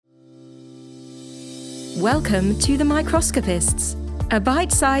Welcome to The Microscopists, a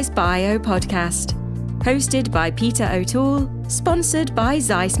bite-sized bio podcast, hosted by Peter O'Toole, sponsored by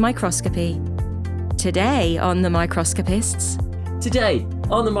Zeiss Microscopy. Today on The Microscopists. Today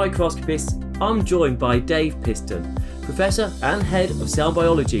on The Microscopists, I'm joined by Dave Piston, Professor and Head of Cell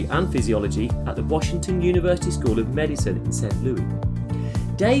Biology and Physiology at the Washington University School of Medicine in St. Louis.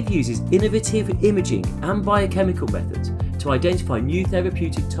 Dave uses innovative imaging and biochemical methods to identify new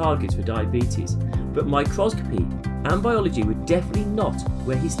therapeutic targets for diabetes, but microscopy and biology were definitely not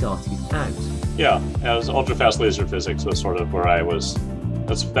where he started out. Yeah, as ultrafast laser physics was sort of where I was.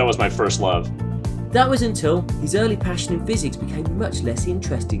 That was my first love. That was until his early passion in physics became much less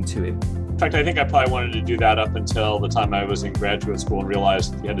interesting to him. In fact, I think I probably wanted to do that up until the time I was in graduate school and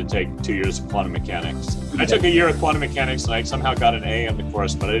realized you had to take 2 years of quantum mechanics. I took a year of quantum mechanics and I somehow got an A in the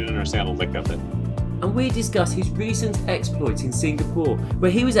course, but I didn't understand a lick of it. And we discuss his recent exploits in Singapore,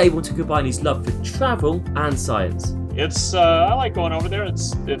 where he was able to combine his love for travel and science. I like going over there.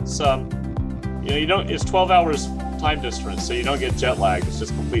 It's 12 hours time difference, so you don't get jet lag. It's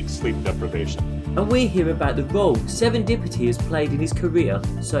just complete sleep deprivation. And we hear about the role serendipity has played in his career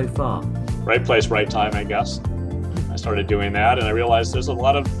so far. Right place, right time, I guess. I started doing that, and I realized there's a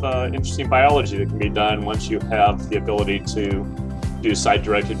lot of interesting biology that can be done once you have the ability to do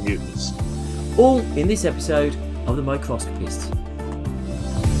site-directed mutants. All in this episode of The Microscopists.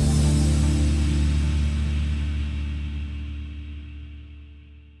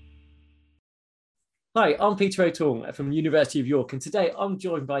 Hi, I'm Peter O'Toole from the University of York, and today I'm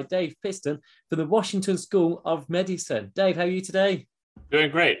joined by Dave Piston from the Washington School of Medicine. Dave, how are you today? Doing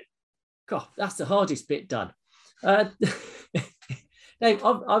great. God, that's the hardest bit done. Dave,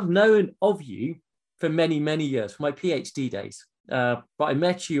 I've known of you for many, many years, from my PhD days. But I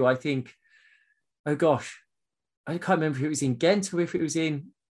met you, I think, oh gosh, I can't remember if it was in Ghent or if it was in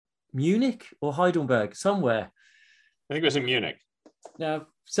Munich or Heidelberg, somewhere. I think it was in Munich. Now,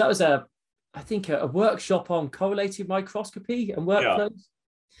 so that was a workshop on correlated microscopy and workflows.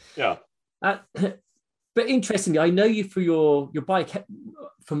 Yeah. But interestingly, I know you for your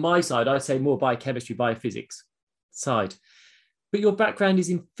from my side, I'd say more biochemistry, biophysics side. But your background is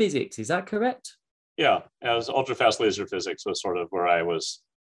in physics, is that correct? Yeah, as ultrafast laser physics was sort of where I was.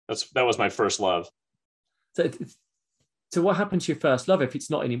 That was my first love. So what happened to your first love if it's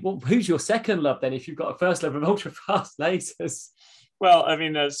not anymore? Who's your second love then if you've got a first love of ultrafast lasers? Well, I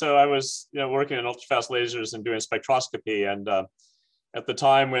mean, so I was working in ultrafast lasers and doing spectroscopy. And at the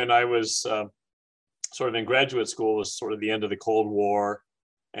time when I was sort of in graduate school, was sort of the end of the Cold War,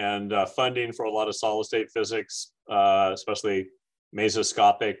 and funding for a lot of solid state physics, especially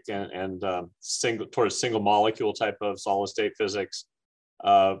mesoscopic and towards single molecule type of solid state physics,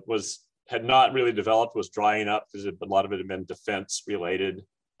 had not really developed, was drying up because a lot of it had been defense related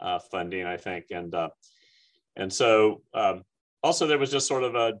funding, I think. And so also there was just sort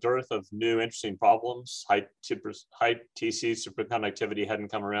of a dearth of new interesting problems. High TC superconductivity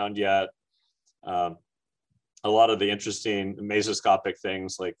hadn't come around yet. A lot of the interesting mesoscopic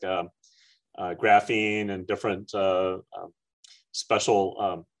things like graphene and different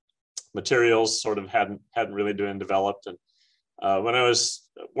special materials sort of hadn't really been developed. And when I was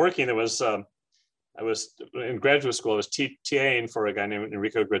working, I was in graduate school. I was TAing for a guy named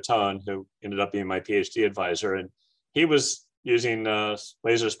Enrico Gratton, who ended up being my PhD advisor, and he was using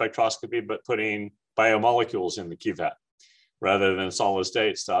laser spectroscopy, but putting biomolecules in the cuvette rather than solid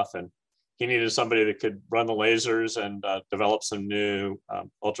state stuff. And he needed somebody that could run the lasers and develop some new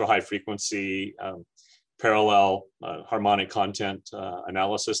ultra high frequency parallel harmonic content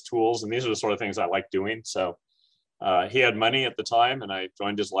analysis tools. And these are the sort of things I like doing. So he had money at the time, and I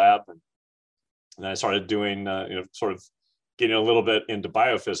joined his lab, and I started doing, sort of getting a little bit into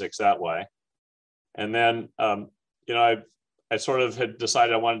biophysics that way. And then, I sort of had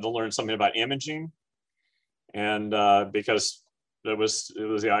decided I wanted to learn something about imaging, and because it was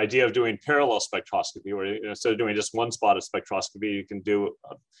the idea of doing parallel spectroscopy, where instead of doing just one spot of spectroscopy, you can do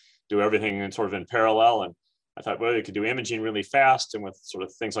everything in parallel. And I thought, well, you could do imaging really fast, and with sort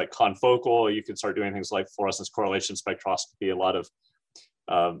of things like confocal, you could start doing things like fluorescence correlation spectroscopy, a lot of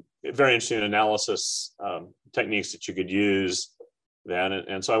very interesting analysis techniques that you could use then.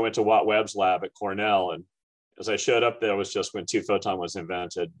 And so I went to Watt Webb's lab at Cornell, and as I showed up there was just when two photon was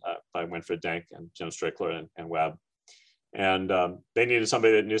invented by Winfried Denk and Jim Strickler and Webb. And they needed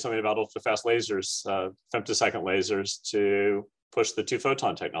somebody that knew something about ultrafast lasers, femtosecond lasers, to push the two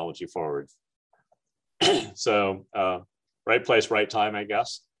photon technology forward. So right place, right time, I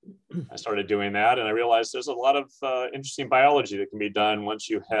guess. I started doing that, and I realized there's a lot of interesting biology that can be done once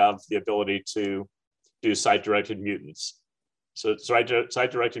you have the ability to do site-directed mutants. So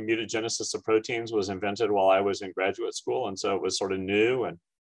site-directed mutagenesis of proteins was invented while I was in graduate school. And so it was sort of new. And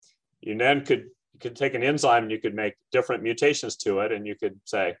you then could take an enzyme and you could make different mutations to it. And you could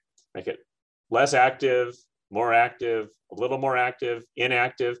say, make it less active, more active, a little more active,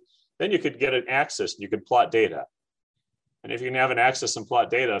 inactive. Then you could get an axis and you could plot data. And if you can have an axis and plot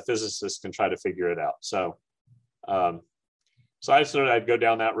data, physicists can try to figure it out. So, so I started, I'd go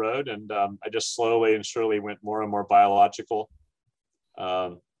down that road, and I just slowly and surely went more and more biological,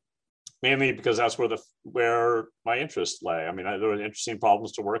 mainly because that's where my interest lay. I mean, there were interesting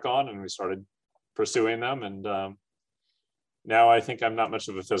problems to work on, and we started pursuing them. And now I think I'm not much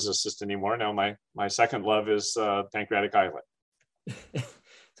of a physicist anymore. Now my second love is pancreatic islet.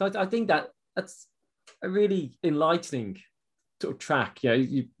 So I think that's a really enlightening sort of track. You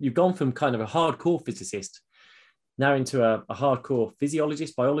know, you've gone from kind of a hardcore physicist now into a hardcore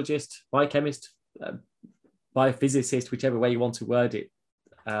physiologist, biologist, biochemist, biophysicist, whichever way you want to word it,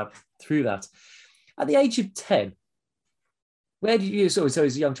 through that. At the age of 10, where did you, so as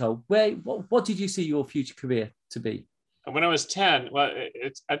a young child, what did you see your future career to be? When I was 10, well,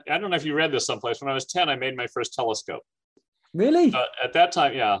 I don't know if you read this someplace. When I was 10, I made my first telescope. Really? At that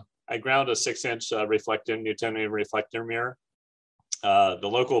time, yeah, I ground a 6-inch Newtonian reflector mirror.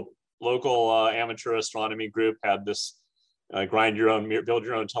 The local amateur astronomy group had this grind your own mirror, build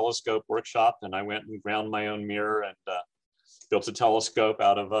your own telescope workshop, and I went and ground my own mirror and built a telescope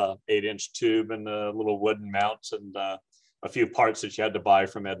out of a 8-inch tube and a little wooden mount and a few parts that you had to buy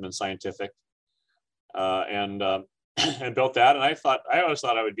from Edmund Scientific, and built that. And I always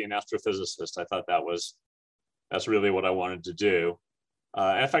thought I would be an astrophysicist. I thought that's really what I wanted to do.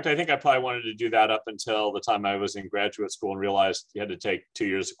 In fact, I think I probably wanted to do that up until the time I was in graduate school and realized you had to take 2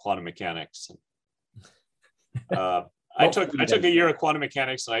 years of quantum mechanics. I took a year of quantum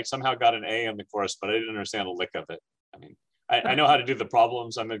mechanics and I somehow got an A in the course, but I didn't understand a lick of it. I mean, I know how to do the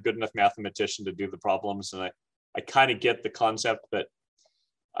problems. I'm a good enough mathematician to do the problems, and I kind of get the concept, but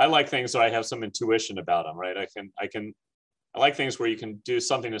I like things where I have some intuition about them, right? I like things where you can do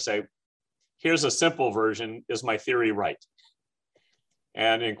something to say, here's a simple version, is my theory right?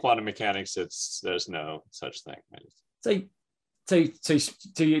 And in quantum mechanics, there's no such thing. So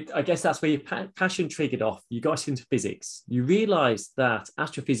you, I guess that's where your passion triggered off. You got into physics. You realized that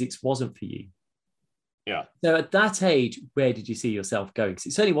astrophysics wasn't for you. Yeah. So at that age, where did you see yourself going? Because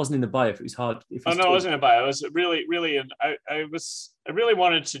it certainly wasn't in the bio. If it was hard. No, it wasn't in bio. I was really, I really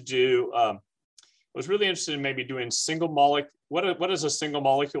wanted to do. I was really interested in maybe doing single molecule. What does a single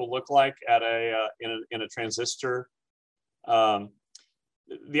molecule look like at in a transistor?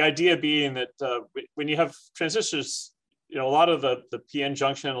 The idea being that when you have transistors, you know, a lot of the p-n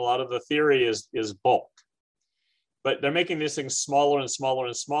junction, a lot of the theory is bulk, but they're making these things smaller and smaller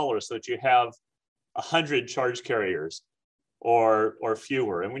and smaller so that you have 100 charge carriers or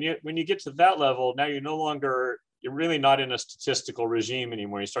fewer. And when you get to that level, now you're really not in a statistical regime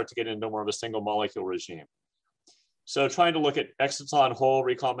anymore. You start to get into more of a single molecule regime. So trying to look at exciton hole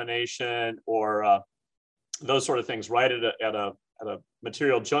recombination or those sort of things right at a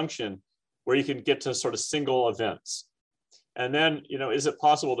material junction where you can get to sort of single events. And then, you know, is it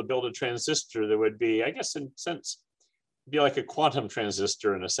possible to build a transistor that would be, I guess, in a sense, be like a quantum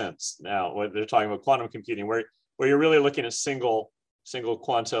transistor in a sense now, when they're talking about quantum computing, where you're really looking at single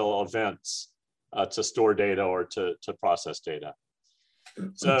quantum events to store data or to process data.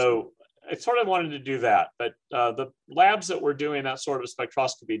 So I sort of wanted to do that, but the labs that were doing that sort of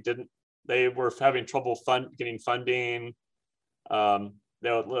spectroscopy they were having trouble getting funding.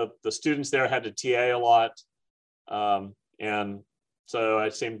 The students there had to TA a lot. And so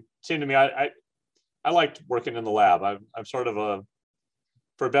it seemed to me, I liked working in the lab. I'm sort of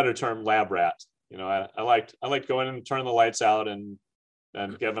for a better term, lab rat. You know, I liked going and turning the lights out and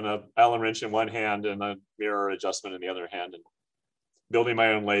giving a Allen wrench in one hand and a mirror adjustment in the other hand and building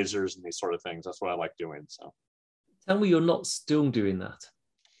my own lasers and these sort of things. That's what I like doing. So tell me you're not still doing that.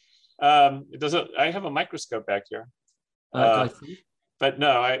 I have a microscope back here. But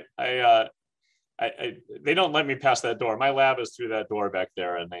no, they don't let me pass that door. My lab is through that door back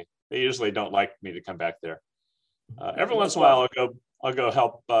there, and they usually don't like me to come back there. Every once in a while, I'll go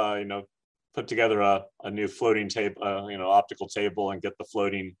help, put together a new floating table, optical table, and get the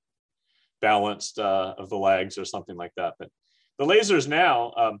floating balanced of the legs or something like that. But the lasers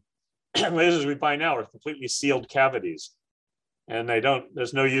now, lasers we buy now are completely sealed cavities, and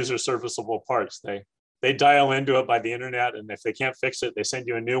there's no user serviceable parts. They dial into it by the internet, and if they can't fix it, they send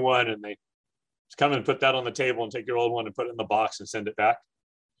you a new one, and they come and put that on the table and take your old one and put it in the box and send it back.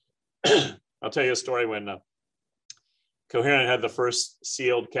 I'll tell you a story when Coherent had the first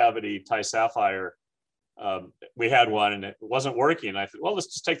sealed cavity Ti sapphire we had one and it wasn't working. I thought, well, let's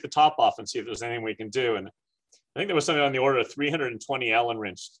just take the top off and see if there's anything we can do. And I think there was something on the order of 320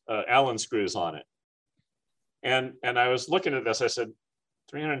 Allen screws on it. And I was looking at this, I said,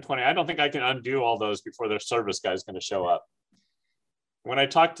 320, I don't think I can undo all those before their service guy is going to show up. When I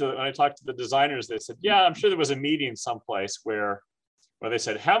talked to the designers, they said, yeah, I'm sure there was a meeting someplace where they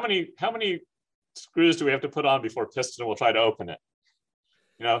said, how many screws do we have to put on before Piston will try to open it?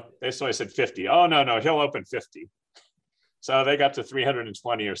 You know, they said 50. Oh, no, he'll open 50. So they got to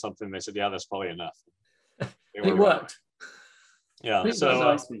 320 or something. They said, yeah, that's probably enough. It worked. Yeah.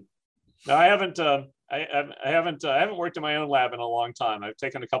 So no, I haven't worked in my own lab in a long time. I've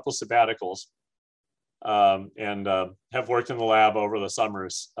taken a couple of sabbaticals and have worked in the lab over the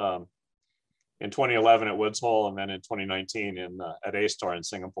summers in 2011 at Woods Hole and then in 2019 at A-Star in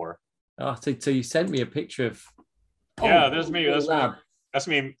Singapore. Oh, so you sent me a picture of. Yeah, there's me. That's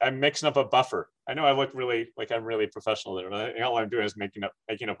me. I'm mixing up a buffer. I know I look really like I'm really professional there. All I'm doing is making up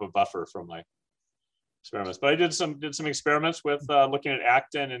a buffer from my experiments. But I did some experiments with looking at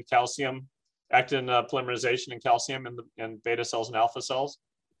actin and calcium, actin polymerization and calcium in beta cells and alpha cells.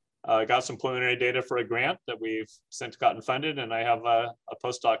 Got some preliminary data for a grant that we've since gotten funded, and I have a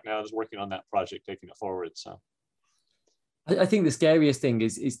postdoc now that's working on that project, taking it forward. So. I think the scariest thing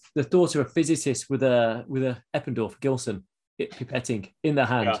is the thought of a physicist with a Eppendorf Gilson pipetting in the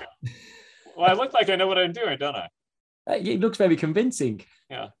hand. Yeah. Well, I look like I know what I'm doing, don't I? It looks very convincing.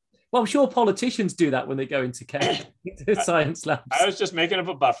 Yeah. Well, I'm sure politicians do that when they go into science labs. I was just making up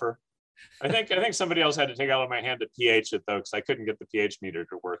a buffer. I think somebody else had to take out of my hand to pH it though, because I couldn't get the pH meter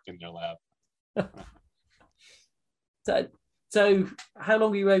to work in their lab. So how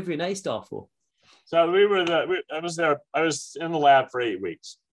long were you over in A-Star for? So I was in the lab for 8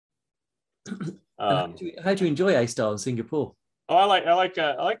 weeks. How do you enjoy A-Star in Singapore? Oh, I like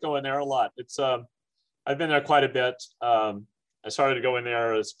going there a lot. It's I've been there quite a bit. I started to go in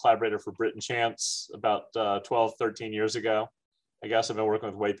there as a collaborator for Brit and Chance about 12, 13 years ago. I guess I've been working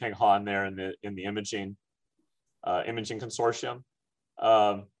with Wei Peng Han there in the imaging consortium.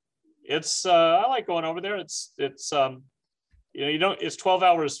 It's I like going over there. It's it's 12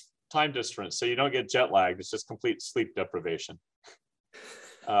 hours time difference, so you don't get jet lagged. It's just complete sleep deprivation.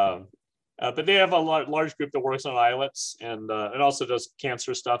 But they have a large group that works on islets and also does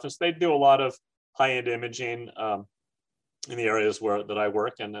cancer stuff. And so they do a lot of high-end imaging in the areas that I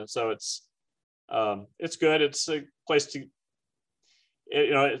work, and so it's good. It's a place to,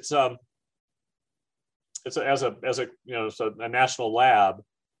 it's as a national lab.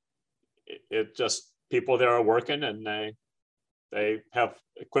 It just people there are working and they have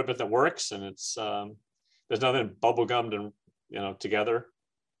equipment that works, and it's there's nothing bubble gummed and together.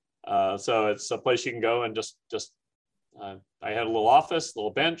 So it's a place you can go and just I had a little office, a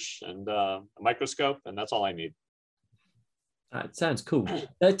little bench, and a microscope, and that's all I need. It sounds cool.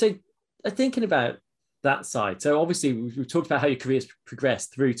 Thinking about that side, so obviously we've talked about how your career's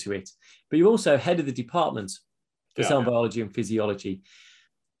progressed through to it, but you're also head of the department for cell biology and physiology,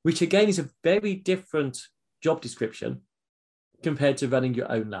 which again is a very different job description compared to running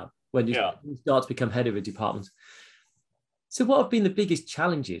your own lab when you start to become head of a department. So what have been the biggest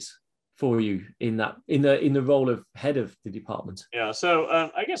challenges for you in the role of head of the department? Yeah, so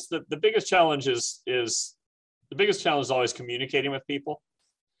I guess the biggest challenge is always communicating with people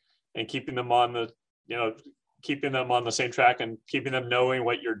and keeping them on the same track and keeping them knowing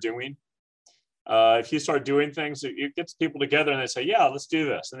what you're doing. If you start doing things, it gets people together and they say, yeah, let's do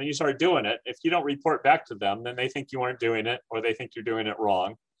this. And then you start doing it. If you don't report back to them, then they think you aren't doing it, or they think you're doing it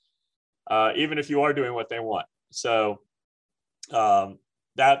wrong, even if you are doing what they want. So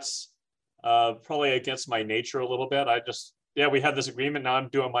that's probably against my nature a little bit. We had this agreement. Now I'm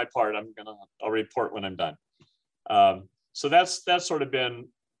doing my part. I'll report when I'm done. So that's sort of been,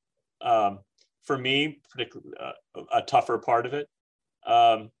 for me, particularly a tougher part of it.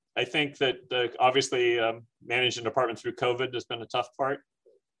 I think that obviously managing a department through COVID has been a tough part.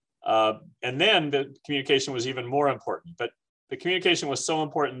 And then the communication was even more important, but the communication was so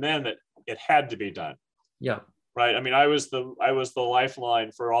important then that it had to be done. Yeah. Right. I mean, I was the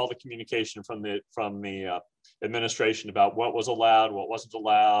lifeline for all the communication from the administration about what was allowed, what wasn't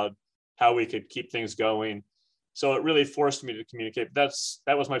allowed, how we could keep things going. So it really forced me to communicate. That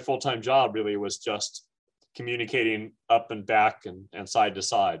was my full-time job, really, was just communicating up and back and side to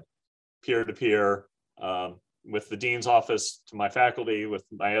side, peer to peer, with the dean's office to my faculty, with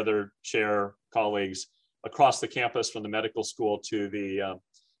my other chair colleagues across the campus, from the medical school to the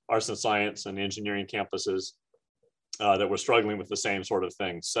arts and science and engineering campuses that were struggling with the same sort of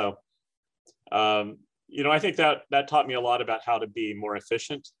things. So, I think that taught me a lot about how to be more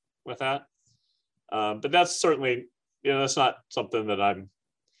efficient with that. But that's certainly, that's not something that I'm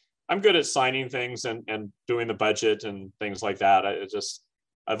good at signing things and doing the budget and things like that.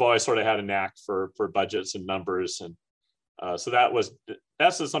 I've always sort of had a knack for budgets and numbers. And so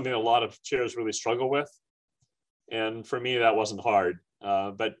that's just something a lot of chairs really struggle with. And for me, that wasn't hard.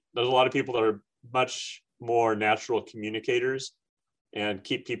 But there's a lot of people that are much more natural communicators and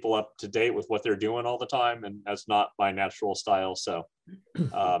keep people up to date with what they're doing all the time. And that's not my natural style. So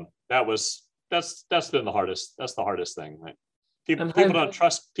that's been the hardest. That's the hardest thing, right? People don't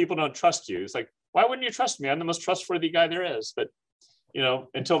trust you. It's like, why wouldn't you trust me? I'm the most trustworthy guy there is. But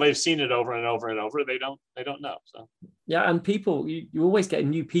until they've seen it over and over and over, they don't know. So yeah, and people, you always get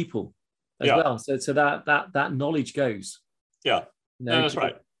new people as well. So that knowledge goes. Yeah, that's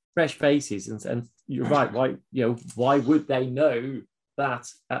right. Fresh faces, and you're right. Why would they know that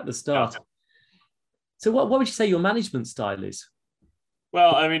at the start? Yeah. So what would you say your management style is?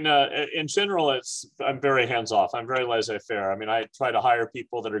 Well, I mean, in general, I'm very hands-off. I'm very laissez-faire. I mean, I try to hire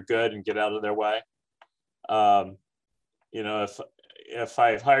people that are good and get out of their way. If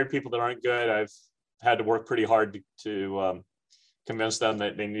I've hired people that aren't good, I've had to work pretty hard to convince them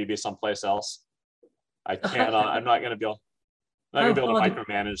that they need to be someplace else. I'm not going to be able to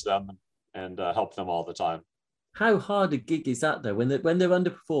micromanage them and help them all the time. How hard a gig is that, though, when they're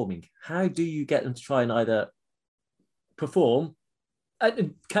underperforming? How do you get them to try and either perform?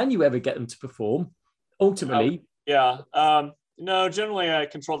 Can you ever get them to perform ultimately? No, generally I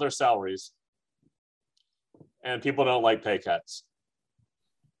control their salaries, and people don't like pay cuts.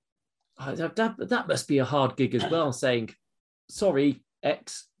 That must be a hard gig as well, saying, sorry,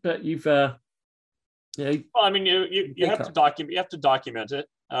 X, but you've, Well, I mean, you have to document it.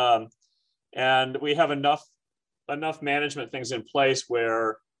 And we have enough management things in place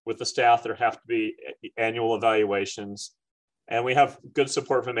where with the staff, there have to be annual evaluations. And we have good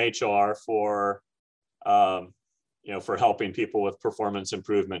support from HR for helping people with performance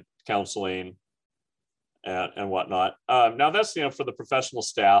improvement counseling and whatnot. Now that's for the professional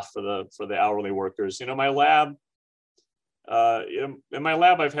staff, for the hourly workers. My lab. In my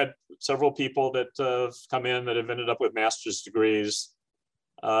lab, I've had several people that have come in that have ended up with master's degrees.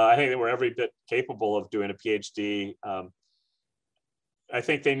 I think they were every bit capable of doing a PhD. I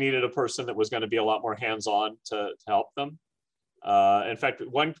think they needed a person that was going to be a lot more hands-on to help them. In fact,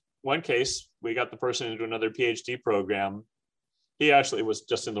 one case, we got the person into another PhD program. He actually was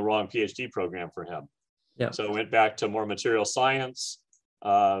just in the wrong PhD program for him. Yeah. So went back to more material science,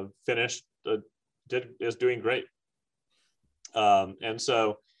 finished, is doing great. And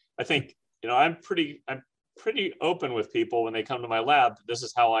so I think, I'm pretty open with people when they come to my lab. This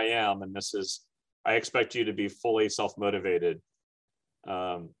is how I am. And I expect you to be fully self-motivated.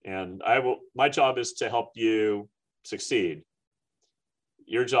 And my job is to help you succeed.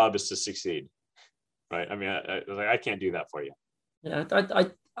 Your job is to succeed, right? I mean, I can't do that for you.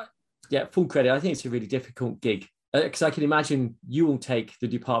 Yeah, full credit. I think it's a really difficult gig because I can imagine you will take the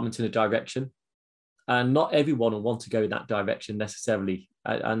department in a direction, and not everyone will want to go in that direction necessarily.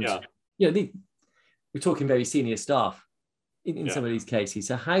 And we're talking very senior staff in some of these cases.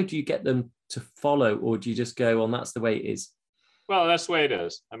 So how do you get them to follow, or do you just go on? That's the way it is. Well, that's the way it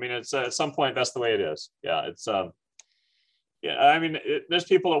is. I mean, it's at some point that's the way it is. Yeah, it's I mean, there's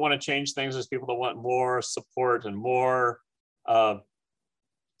people that want to change things. There's people that want more support and more.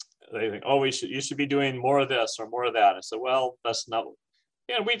 They think, oh, you should be doing more of this or more of that. I said, well, that's not.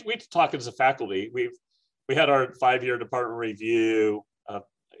 We talk as a faculty. We had our 5-year department review.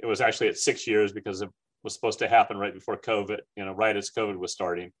 It was actually at 6 years because it was supposed to happen right before COVID. Right as COVID was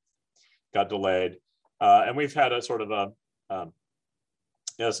starting, got delayed. And we've had a sort of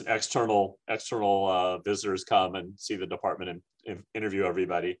some external visitors come and see the department and interview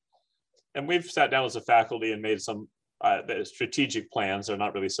everybody. And we've sat down as a faculty and made some strategic plans. They're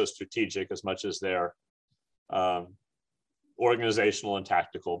not really so strategic as much as they're organizational and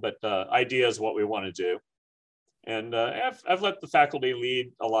tactical, but ideas what we want to do. And I've let the faculty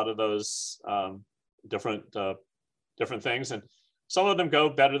lead a lot of those different things, and some of them go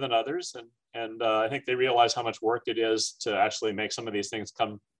better than others. And I think they realize how much work it is to actually make some of these things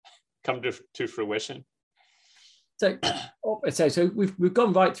come to fruition. So we've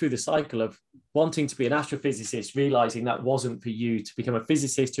gone right through the cycle of wanting to be an astrophysicist, realizing that wasn't for you, to become a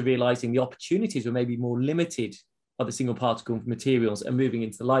physicist, to realizing the opportunities were maybe more limited by the single particle materials, and moving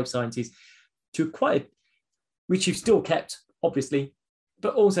into the life sciences, to which you've still kept, obviously,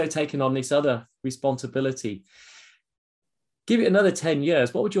 but also taken on this other responsibility. Give it another 10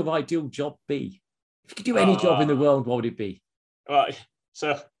 years. What would your ideal job be? If you could do any job in the world, what would it be? Well,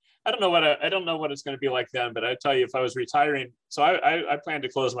 so I don't know what it's going to be like then, but I tell you, if I was retiring, so I plan to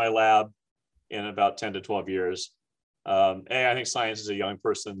close my lab in about 10 to 12 years. I think science is a young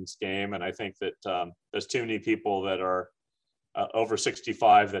person's game, and I think that there's too many people that are over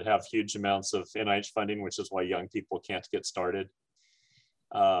 65 that have huge amounts of NIH funding, which is why young people can't get started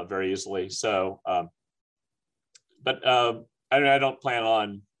very easily. So, but I don't plan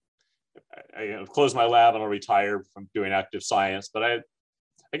on, I close my lab and I'll retire from doing active science, but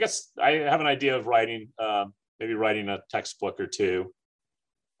I guess I have an idea of writing, maybe writing a textbook or two,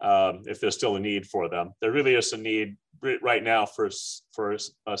 if there's still a need for them. There really is a need right now for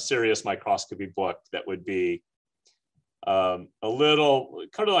a serious microscopy book that would be a little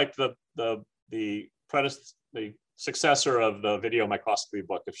kind of like the successor of the video microscopy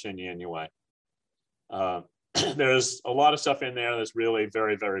book of Shin Yue. There's a lot of stuff in there that's really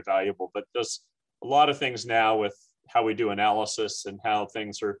very, very valuable, but there's a lot of things now with how we do analysis and how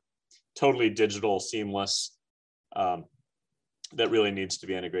things are totally digital, seamless, that really needs to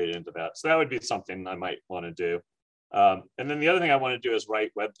be integrated into that. So that would be something I might want to do. And then the other thing I want to do is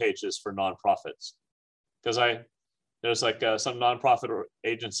write web pages for nonprofits, because there's like some nonprofit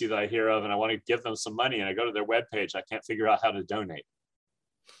agency that I hear of, and I want to give them some money, and I go to their web page, I can't figure out how to donate.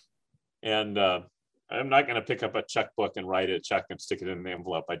 And I'm not going to pick up a checkbook and write a check and stick it in an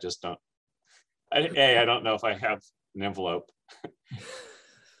envelope. I just don't. I don't know if I have an envelope.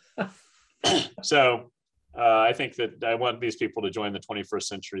 So I think that I want these people to join the 21st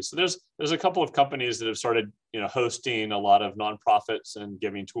century. So there's a couple of companies that have started, hosting a lot of nonprofits and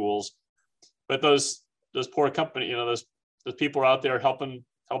giving tools, but those poor companies, those people are out there helping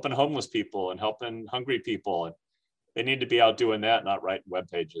homeless people and helping hungry people, and they need to be out doing that, not writing web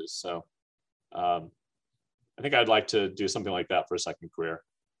pages. So I think I'd like to do something like that for a second career.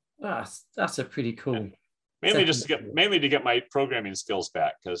 That's a pretty cool. And mainly to get my programming skills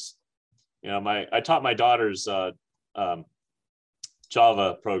back, because I taught my daughters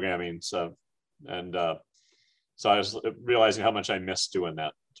Java programming, so I was realizing how much I missed doing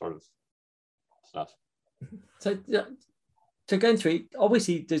that sort of stuff. So going through it,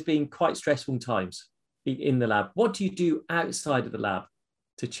 obviously there's been quite stressful times in the lab. What do you do outside of the lab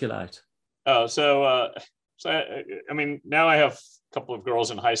to chill out? I mean, now I have a couple of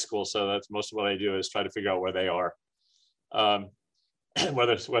girls in high school, so that's most of what I do is try to figure out where they are,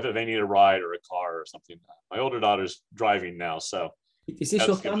 whether they need a ride or a car or something. My older daughter's driving now, so. Is this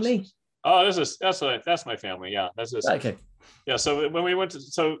your family? Oh, that's my family. Yeah, that's just okay. Yeah, so when we went to,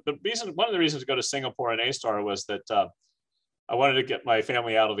 one of the reasons to go to Singapore and A-Star was that I wanted to get my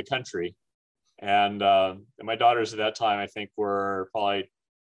family out of the country, and my daughters at that time I think were probably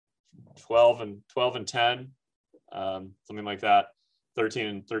 12 and 10, something like that,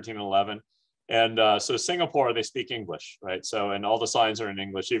 13 and 11. And so Singapore, they speak English, right? So, and all the signs are in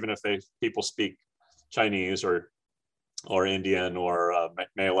English, even if people speak Chinese or Indian or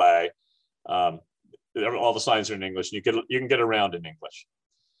Malay. All the signs are in English, and you can get around in English.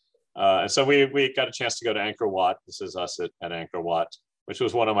 And so we got a chance to go to Angkor Wat. This is us at Angkor Wat, which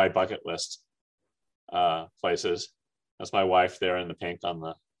was one of my bucket list places. That's my wife there in the pink on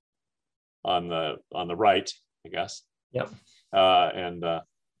the right, I guess. Yep. And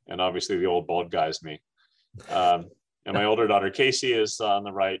obviously the old bald guy's me. And my older daughter Casey is on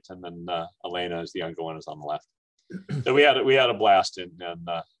the right, and then Elena is the younger one, is on the left. So we had a blast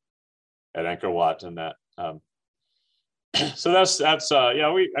at Angkor Wat, and that. So that's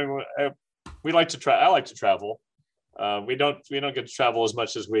we like to I like to travel. We don't get to travel as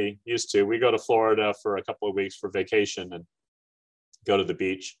much as we used to. We go to Florida for a couple of weeks for vacation and go to the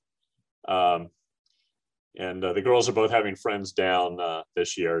beach. And the girls are both having friends down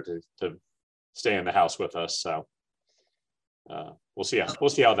this year to stay in the house with us. So we'll see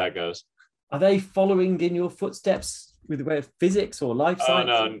how that goes. Are they following in your footsteps with the way of physics or life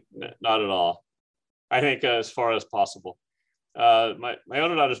science? No, not at all. I think as far as possible. My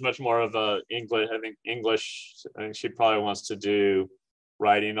older daughter is much more of English. I think she probably wants to do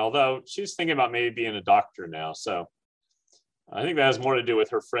writing, although she's thinking about maybe being a doctor now. So I think that has more to do with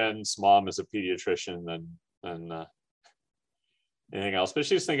her friend's mom is a pediatrician than anything else. But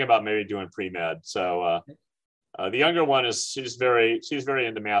she's thinking about maybe doing pre-med. So the younger one she's very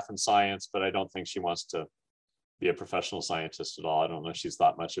into math and science, but I don't think she wants to be a professional scientist at all. I don't know if she's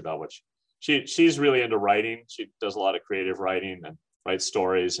thought much about what she's really into writing. She does a lot of creative writing and writes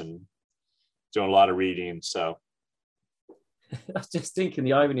stories and doing a lot of reading. So I was just thinking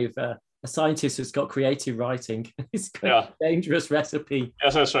the irony of a scientist who's got creative writing. It's quite a dangerous recipe.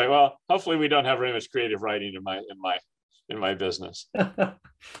 Yes, that's right. Well, hopefully we don't have very much creative writing in my business.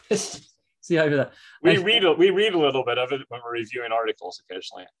 See over that. We read a little bit of it when we're reviewing articles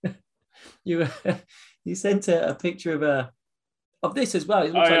occasionally. You sent a picture of of this as well.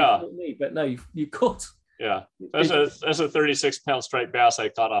 It Oh looks like yeah, you caught me, but no, you caught. yeah. That's a 36-pound striped bass I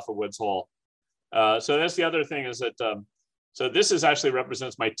caught off of Woods Hole. So that's the other thing is that so this is actually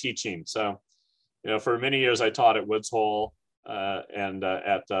represents my teaching. So for many years I taught at Woods Hole and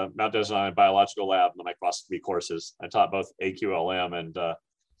at Mount Desert Biological Lab in the microscopy courses. I taught both AQLM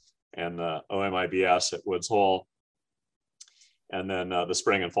and OMIBS at Woods Hole, and then the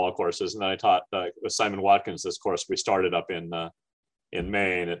spring and fall courses. And then I taught with Simon Watkins this course we started up in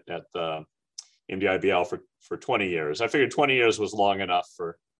Maine at MDIBL for 20 years. I figured 20 years was long enough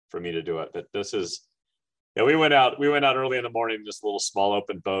for me to do it. But this is, we went out early in the morning, this little small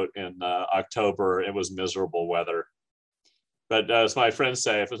open boat in October. It was miserable weather. But as my friends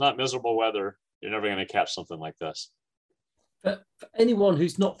say, if it's not miserable weather, you're never going to catch something like this. For anyone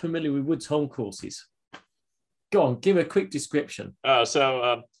who's not familiar with Woods Hole courses, go on, give a quick description.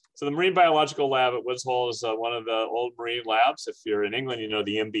 So the Marine Biological Lab at Woods Hole is one of the old marine labs. If you're in England, you know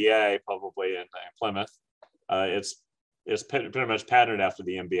the MBA probably in Plymouth. It's pretty much patterned after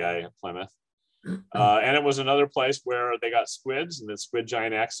the MBA in Plymouth. And it was another place where they got squids, and the squid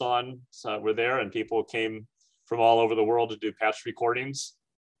giant axons were there, and people came from all over the world to do patch recordings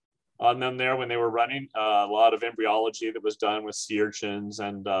on them there when they were running. A lot of embryology that was done with sea urchins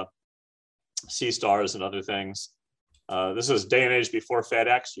and sea stars and other things. This is day and age before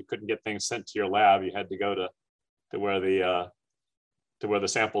FedEx. You couldn't get things sent to your lab. You had to go to where the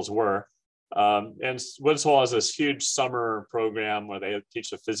samples were. And Woods Hole has this huge summer program where they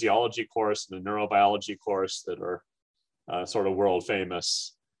teach a physiology course and a neurobiology course that are sort of world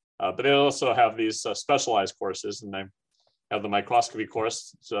famous. But they also have these specialized courses, and they have the microscopy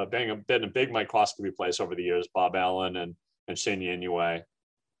course. It's been a big microscopy place over the years. Bob Allen and Shinya Inoue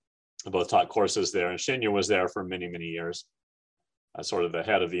both taught courses there, and Shinya was there for many, many years, sort of the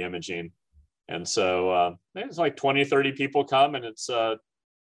head of the imaging. And so it's like 20, 30 people come, and it's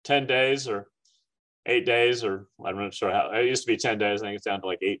 10 days or 8 days, or I'm not sure how. It used to be 10 days. I think it's down to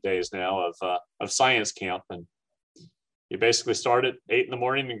like 8 days now of science camp. And you basically start at 8 in the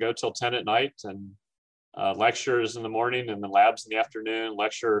morning and go till 10 at night, and lectures in the morning and then labs in the afternoon,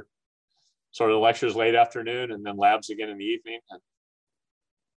 lectures late afternoon, and then labs again in the evening.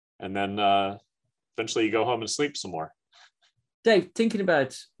 And then eventually you go home and sleep some more. Dave, thinking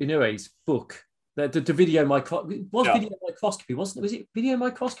about Inoue's book, the video microscopy, video microscopy, wasn't it? Was it video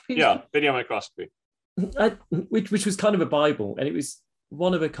microscopy? Yeah, video microscopy. Which was kind of a Bible, and it was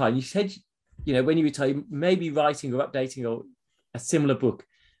one of a kind. You said, when you were maybe writing or updating or a similar book,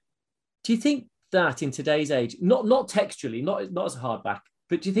 do you think that in today's age, not textually, not as a hardback,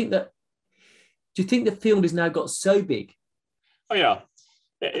 but do you think the field has now got so big? Oh yeah.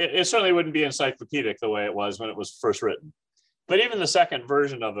 It certainly wouldn't be encyclopedic the way it was when it was first written. But even the second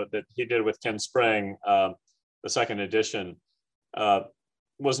version of it that he did with Ken Spring, the second edition,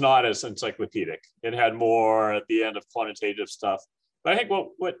 was not as encyclopedic. It had more at the end of quantitative stuff. But I think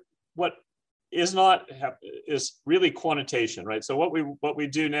what is not is really quantitation, right? So what we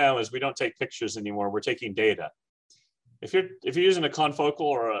do now is we don't take pictures anymore. We're taking data. If you're using a confocal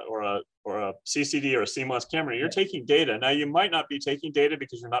or a CCD or a CMOS camera, you're taking data. Now you might not be taking data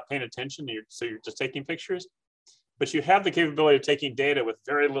because you're not paying attention. So you're just taking pictures, but you have the capability of taking data with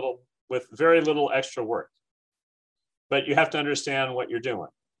very little extra work. But you have to understand what you're doing,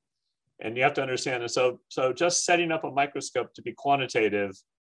 and you have to understand. And so just setting up a microscope to be quantitative,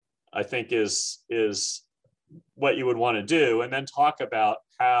 I think is what you would want to do, and then talk about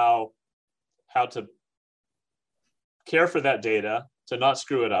how to care for that data to not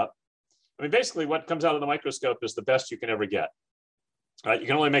screw it up. I mean, basically what comes out of the microscope is the best you can ever get, right? You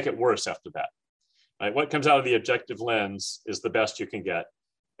can only make it worse after that, right? What comes out of the objective lens is the best you can get,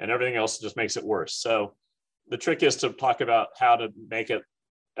 and everything else just makes it worse. So the trick is to talk about how to make it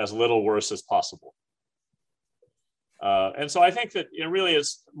as little worse as possible. And so I think that it really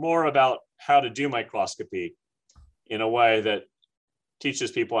is more about how to do microscopy in a way that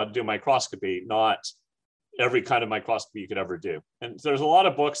teaches people how to do microscopy, not every kind of microscopy you could ever do. And there's a lot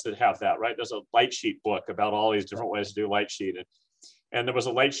of books that have that, right? There's a light sheet book about all these different ways to do light sheet. And there was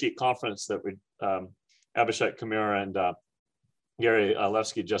a light sheet conference that Abhishek Kamira and Gary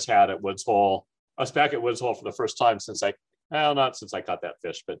Levsky just had at Woods Hole. I was back at Woods Hole for the first time not since I caught that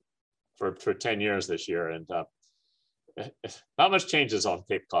fish, but for 10 years this year. And not much changes on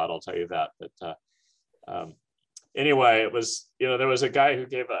Cape Cod, I'll tell you that. But anyway, it was, there was a guy who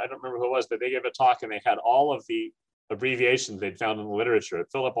I don't remember who it was, but they gave a talk and they had all of the abbreviations they'd found in the literature. It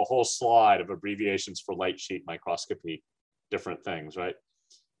filled up a whole slide of abbreviations for light sheet microscopy, different things, right?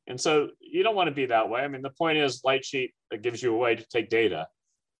 And so you don't want to be that way. I mean, the point is light sheet gives you a way to take data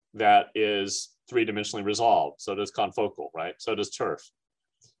that is three-dimensionally resolved. So does confocal, right? So does turf.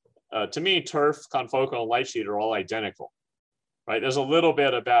 To me, turf, confocal, and light sheet are all identical, right? There's a little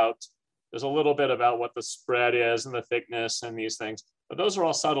bit about what the spread is and the thickness and these things, but those are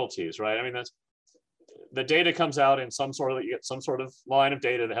all subtleties, right? I mean, that's the data comes out in you get some sort of line of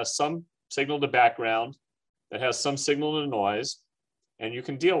data that has some signal to background, that has some signal to noise, and you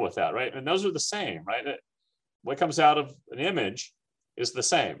can deal with that, right? And those are the same, right? What comes out of an image is the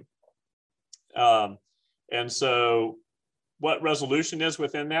same. And so what resolution is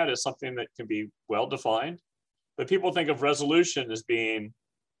within that is something that can be well defined, but people think of resolution as being,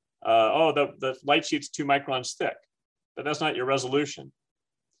 the light sheet's 2 microns thick, but that's not your resolution,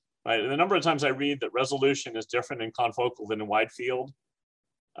 right? And the number of times I read that resolution is different in confocal than in wide field,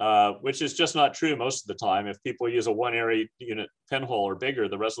 which is just not true most of the time. If people use a 1 area unit pinhole or bigger,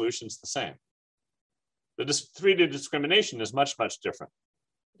 the resolution's the same. The 3D discrimination is much, much different.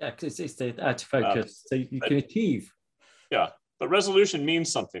 Yeah, because it's the out of focus, so you can achieve. Yeah, but resolution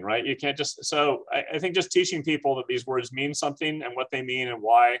means something, right? You can't just, so I think just teaching people that these words mean something and what they mean and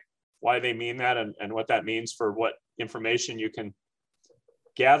why they mean that and what that means for what information you can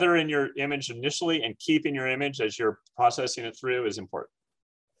gather in your image initially and keep in your image as you're processing it through is important.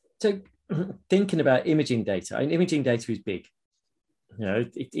 So thinking about imaging data, and imaging data is big. You know,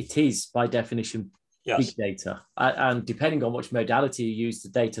 it is by definition big data, and depending on which modality you use, the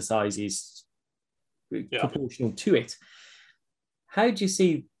data size is proportional to it. How do you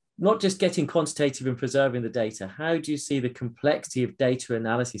see not just getting quantitative and preserving the data? How do you see the complexity of data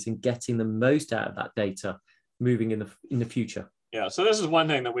analysis and getting the most out of that data moving in the future? Yeah, so this is one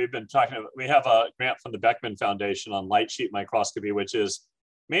thing that we've been talking about. We have a grant from the Beckman Foundation on light sheet microscopy, which is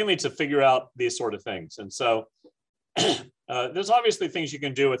mainly to figure out these sort of things. And so there's obviously things you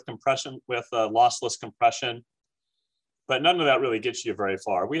can do with compression, with lossless compression, but none of that really gets you very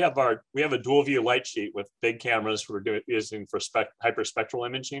far. We have a dual view light sheet with big cameras we're using for hyperspectral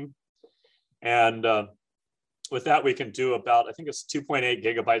imaging. And with that, we can do about, I think it's 2.8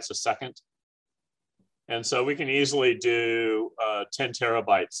 gigabytes a second. And so we can easily do 10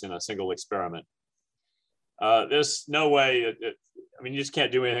 terabytes in a single experiment. There's no way, I mean, you just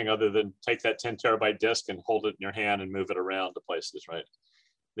can't do anything other than take that 10 terabyte disk and hold it in your hand and move it around to places, right?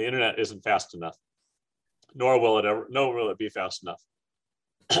 The internet isn't fast enough, nor will it be fast enough.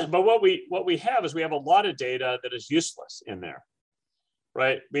 But what we have is we have a lot of data that is useless in there,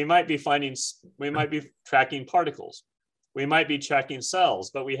 right? We might be tracking particles. We might be checking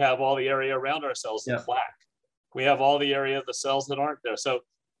cells, but we have all the area around our cells that's black. We have all the area of the cells that aren't there. So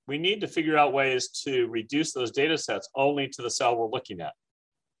we need to figure out ways to reduce those data sets only to the cell we're looking at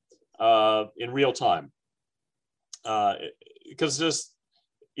in real time. Because just,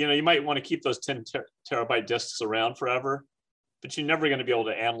 you might want to keep those 10 terabyte disks around forever, but you're never going to be able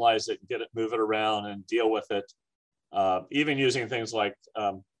to analyze it, move it around and deal with it. Even using things like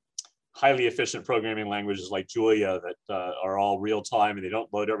highly efficient programming languages like Julia that are all real time and they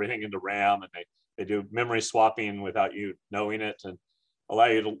don't load everything into RAM, and they do memory swapping without you knowing it and allow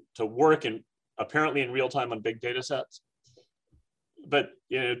you to work apparently in real time on big data sets. But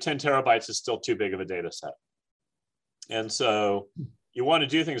 10 terabytes is still too big of a data set. And so you want to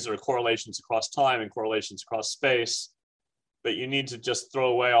do things that are correlations across time and correlations across space, but you need to just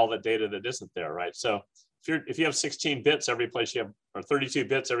throw away all the data that isn't there, right? So if you have 16 bits every place you have, or 32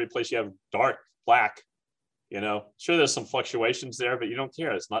 bits every place you have dark, black, sure there's some fluctuations there, but you don't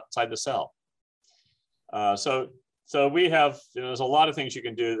care, it's not inside the cell. So we have, there's a lot of things you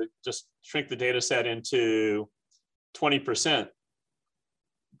can do that just shrink the data set into 20%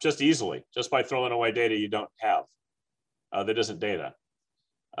 just easily, just by throwing away data you don't have that isn't data,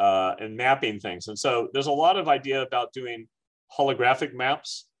 and mapping things. And so there's a lot of idea about doing holographic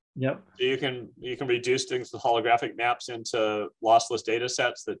maps. Yep. So you can reduce things to holographic maps into lossless data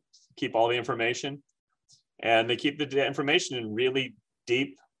sets that keep all the information, and they keep the information in really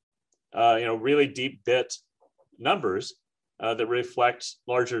deep, really deep bit numbers that reflect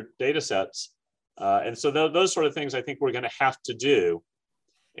larger data sets. And so those sort of things I think we're going to have to do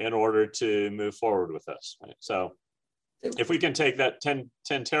in order to move forward with this. Right? So if we can take that 10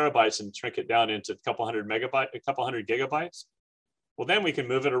 terabytes and shrink it down into a couple hundred gigabytes, well, then we can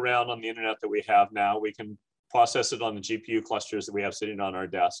move it around on the internet that we have now. We can process it on the GPU clusters that we have sitting on our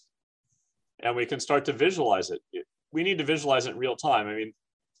desk, and we can start to visualize it. We need to visualize it in real time. I mean,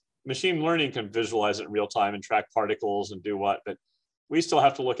 machine learning can visualize it in real time and track particles and do what, but we still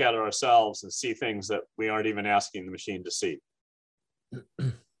have to look at it ourselves and see things that we aren't even asking the machine to see.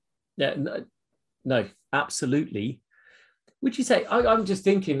 Yeah, no, absolutely. Would you say, I'm just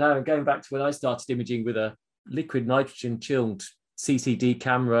thinking now, going back to when I started imaging with a liquid nitrogen chilled CCD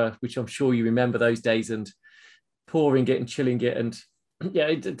camera, which I'm sure you remember those days, and pouring it and chilling it. And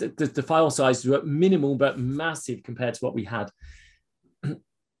yeah, the file sizes were minimal but massive compared to what we had. Do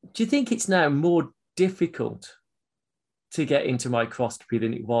you think it's now more difficult to get into microscopy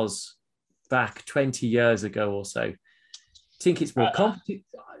than it was back 20 years ago or so? I think it's more complicated.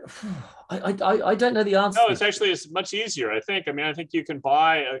 I don't know the answer. No, it's much easier, I think. I mean, I think you can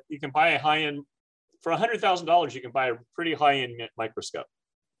buy a high-end, for $100,000, you can buy a pretty high-end microscope.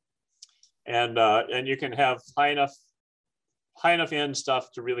 And you can have high enough end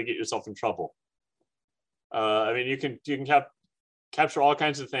stuff to really get yourself in trouble. I mean, you can capture all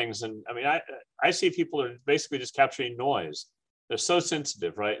kinds of things. And I mean, I see people are basically just capturing noise. They're so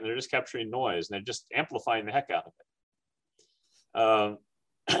sensitive, right? And they're just capturing noise, and they're just amplifying the heck out of it.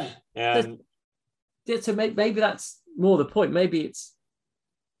 And so maybe that's more the point. Maybe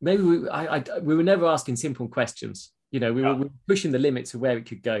we were never asking simple questions. You know, we were pushing the limits of where it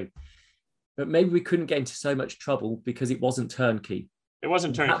could go. But maybe we couldn't get into so much trouble because it wasn't turnkey. It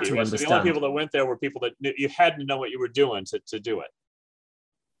wasn't turnkey. The only people that went there were people that you had to know what you were doing to do it.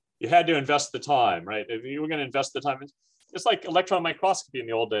 You had to invest the time, right? If you were going to invest the time, it's like electron microscopy in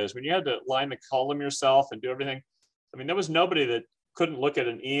the old days when you had to line the column yourself and do everything. I mean, there was nobody that couldn't look at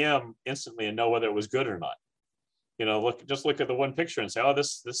an EM instantly and know whether it was good or not. You know, just look at the one picture and say, oh,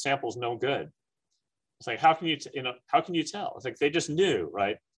 this sample's no good. It's like, how can you tell? It's like they just knew,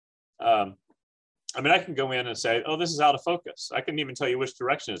 right? I mean, I can go in and say, oh, this is out of focus. I couldn't even tell you which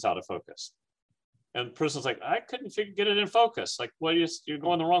direction it's out of focus. And the person's like, I couldn't get it in focus. Like, well, you're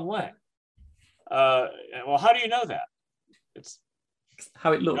going the wrong way. Well, how do you know that? It's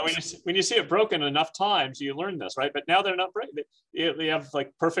how it looks. You know, when you see it broken enough times, you learn this, right? But now they're not breaking. They have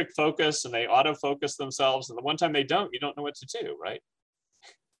like perfect focus and they autofocus themselves. And the one time they don't, you don't know what to do, right?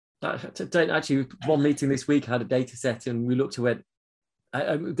 Actually, one meeting this week had a data set and we looked at it.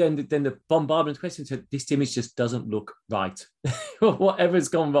 Then the bombardment question said, this image just doesn't look right. Whatever's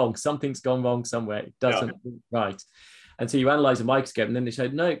gone wrong, something's gone wrong somewhere. It doesn't look right. And so you analyze the microscope and then they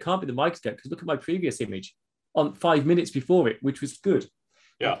said, no, it can't be the microscope because look at my previous image on 5 minutes before it, which was good.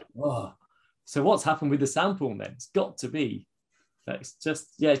 Yeah. Oh. So what's happened with the sample then? It's got to be, it's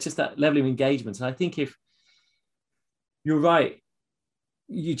just that level of engagement. And I think if you're right,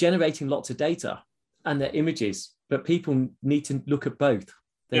 you're generating lots of data and they're images, but people need to look at both.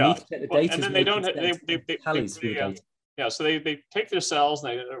 They need to check the data. And then they don't, so they take their cells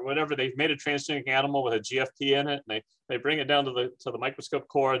and or whatever, they've made a transgenic animal with a GFP in it, and they bring it down to the microscope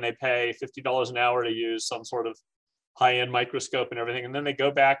core and they pay $50 an hour to use some sort of high-end microscope and everything. And then they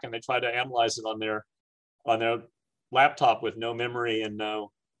go back and they try to analyze it on their laptop with no memory and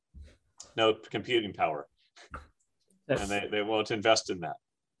no computing power. And they won't invest in that.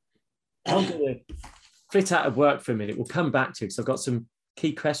 I'm going to flit out of work for a minute. We'll come back to it because I've got some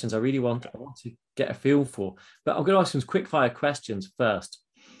key questions I want to get a feel for. But I'm going to ask some quick fire questions first.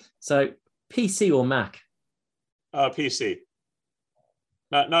 So PC or Mac? PC.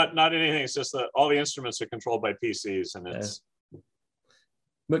 Not anything. It's just that all the instruments are controlled by PCs, and it's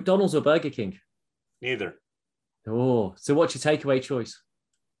McDonald's or Burger King? Neither. Oh, so what's your takeaway choice?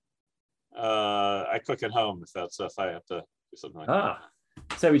 I cook at home if I have to do something like that.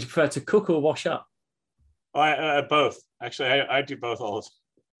 So would you prefer to cook or wash up? Both. Actually, I do both all the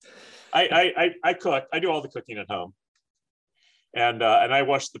time. I cook. I do all the cooking at home, and I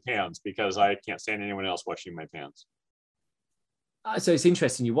wash the pans because I can't stand anyone else washing my pans. So it's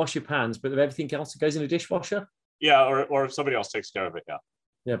interesting. You wash your pans, but everything else goes in a dishwasher. Yeah, or somebody else takes care of it. Yeah.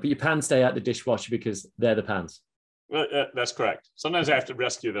 Yeah, but your pans stay out the dishwasher because they're the pans. Well, that's correct. Sometimes I have to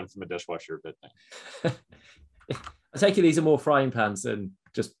rescue them from the dishwasher, but I take it these are more frying pans than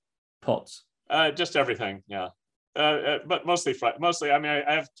just pots. Just everything, yeah. But mostly I mean,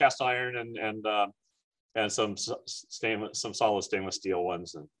 I have cast iron and some solid stainless steel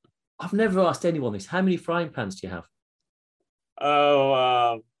ones. And I've never asked anyone this. How many frying pans do you have?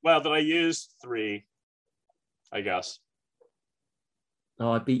 Well, that I use 3, I guess.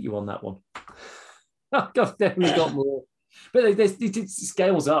 Oh, I beat you on that one. I've definitely got more, but it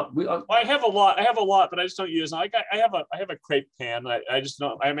scales up. I have a lot, but I just don't use them. I have a crepe pan.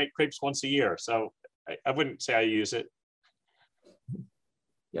 I make crepes once a year, so I wouldn't say I use it.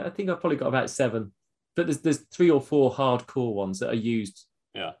 Yeah, I think I've probably got about 7, but there's 3 or 4 hardcore ones that are used.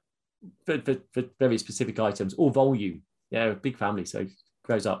 Yeah, for very specific items or volume. Yeah, a big family, so it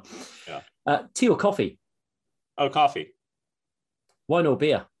grows up. Yeah. Tea or coffee? Oh, coffee. Wine or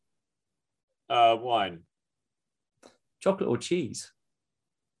beer? Wine. Chocolate or cheese?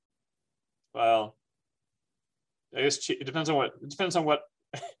 Well, I guess it depends on what.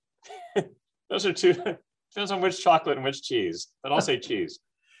 Those are two Depends on which chocolate and which cheese, but I'll say cheese.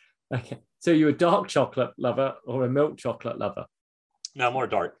 Okay. So you're a dark chocolate lover or a milk chocolate lover? No, more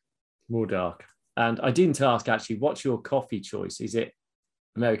dark. More dark. And I didn't ask actually, what's your coffee choice? Is it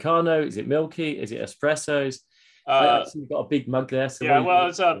Americano? Is it milky? Is it espressos? I see you've got a big mug there. So yeah, well,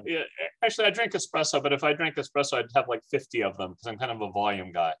 it's yeah, actually I drink espresso, but if I drank espresso, I'd have like 50 of them because I'm kind of a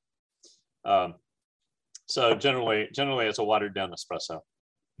volume guy. So generally it's a watered down espresso.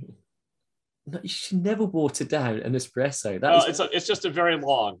 No, you should never water down an espresso. It's just a very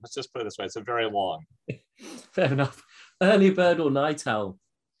long. Let's just put it this way: it's a very long. Fair enough. Early bird or night owl?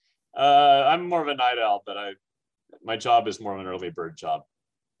 I'm more of a night owl, but my job is more of an early bird job.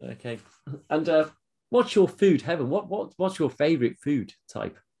 Okay. And what's your food heaven? What's your favorite food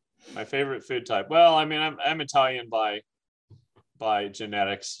type? My favorite food type. Well, I mean, I'm Italian by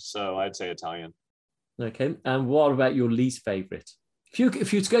genetics, so I'd say Italian. Okay. And what about your least favorite? If you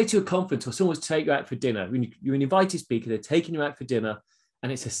were to go to a conference or someone was to take you out for dinner, when you're an invited speaker, they're taking you out for dinner,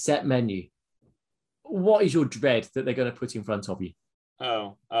 and it's a set menu. What is your dread that they're going to put in front of you?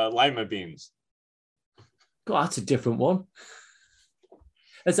 Oh, lima beans. God, that's a different one.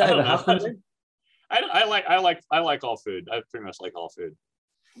 Has that ever happened? I like all food. I pretty much like all food.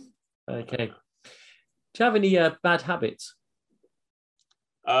 Okay. Do you have any bad habits?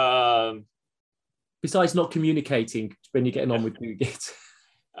 Besides not communicating when you're getting on with doing it.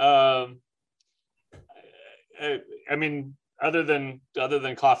 I mean, other than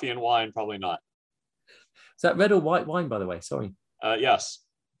coffee and wine, probably not. Is that red or white wine, by the way? Sorry. Yes,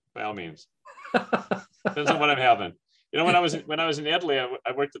 by all means. Depends on what I'm having. You know, when I was in Italy,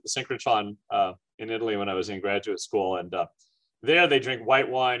 I worked at the synchrotron in Italy when I was in graduate school, and there they drink white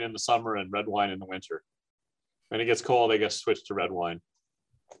wine in the summer and red wine in the winter. When it gets cold, they get switched to red wine.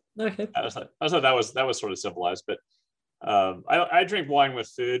 Okay. I thought that was sort of civilized, but I drink wine with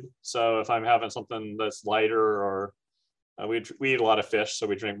food. So if I'm having something that's lighter, or we eat a lot of fish, so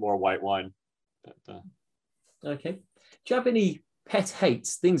we drink more white wine. But, okay. Do you have any pet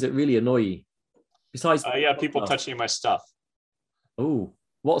hates, things that really annoy you? Besides, yeah, people touching my stuff. Oh,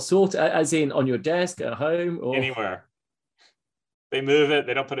 what sort? As in on your desk, at home, or anywhere? They move it.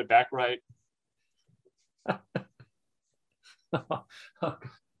 They don't put it back right.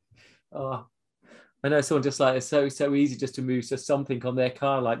 Oh, I know someone just like it's so easy just to move something on their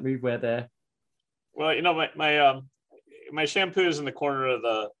car, like move where they're. Well, you know, my shampoo is in the corner of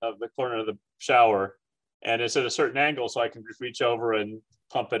the shower, and it's at a certain angle, so I can just reach over and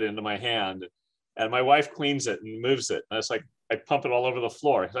pump it into my hand. And my wife cleans it and moves it. And it's like I pump it all over the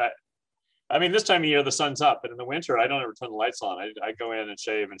floor. I mean, this time of year the sun's up, but in the winter I don't ever turn the lights on. I go in and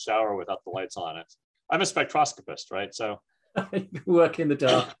shave and shower without the lights on. I'm a spectroscopist, right? So you work in the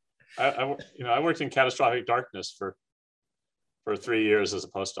dark. I worked in catastrophic darkness for 3 years as a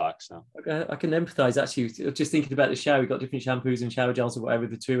postdoc. So I can empathize actually. Just thinking about the shower, we've got different shampoos and shower gels or whatever,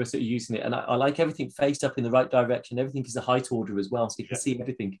 the two of us that are using it. And I like everything faced up in the right direction. Everything is a height order as well, so you can see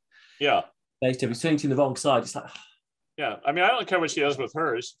everything. Yeah. Faced up. If it's turning to the wrong side, it's like. Yeah. I mean, I don't care what she does with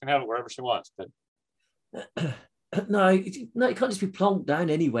hers. She can have it wherever she wants. But no, it can't just be plonked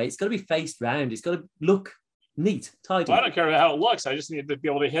down anyway. It's got to be faced round. It's got to look neat, tidy. Well, I don't care how it looks. I just need to be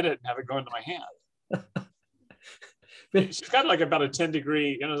able to hit it and have it go into my hand. She's got like about a 10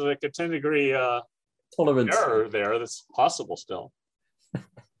 degree, like a 10 degree tolerance error there. That's possible still.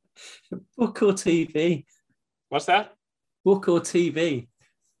 Book or TV? What's that? Book or TV?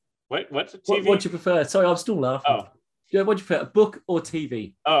 Wait, what's TV? What do you prefer? Sorry, I'm still laughing. Oh. Yeah, what do you prefer, a book or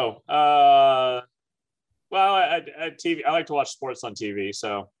TV? Oh, well, I TV. I like to watch sports on TV,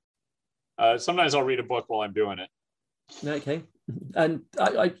 so sometimes I'll read a book while I'm doing it. Okay, and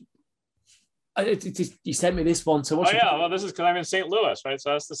you sent me this one. So well, this is because I'm in St. Louis, right?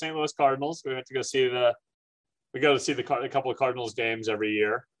 So that's the St. Louis Cardinals. We went to go see a couple of Cardinals games every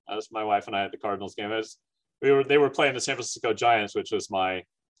year. That's my wife and I at the Cardinals game. They were playing the San Francisco Giants, which was my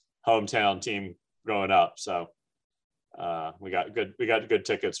hometown team growing up. So we got good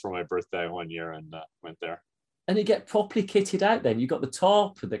tickets for my birthday one year and went there. And you get properly kitted out then. You got the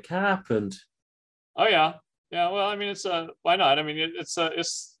top and the cap and. Oh yeah. Well, I mean, it's why not? I mean, this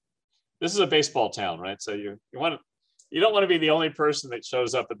is a baseball town, right? So you don't want to be the only person that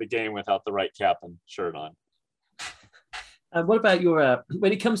shows up at the game without the right cap and shirt on. And what about your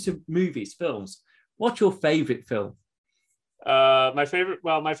when it comes to movies, films? What's your favorite film? My favorite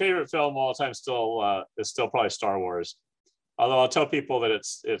film of all time is still probably Star Wars. Although I'll tell people that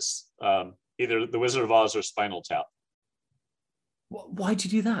it's either The Wizard of Oz or Spinal Tap. Why'd you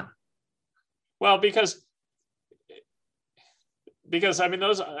do that? Well, because I mean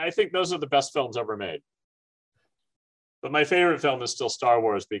I think those are the best films ever made. but my favorite film is still Star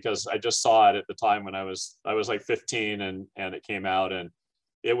Wars, because I just saw it at the time when I was like 15, and it came out, and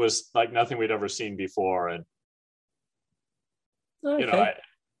it was like nothing we'd ever seen before. And Okay.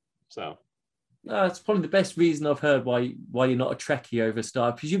 So it's probably the best reason I've heard why you're not a Trekkie over Star.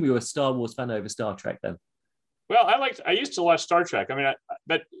 I presume you're a Star Wars fan over Star Trek then. Well, I used to watch Star Trek. I mean,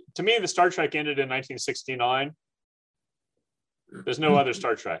 but to me, the Star Trek ended in 1969. There's no other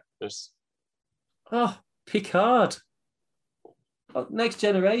Star Trek. Picard. Next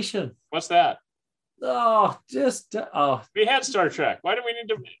Generation. What's that? We had Star Trek. Why do we need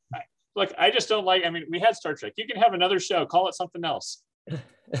to? Look, I just don't like. I mean, we had Star Trek. You can have another show. Call it something else. But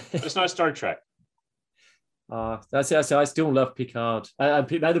it's not Star Trek. That's it. So I still love Picard. Now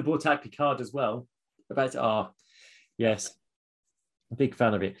they brought out Picard as well. Yes, a big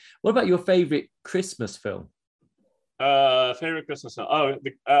fan of it. What about your favorite Christmas film? Favorite Christmas film?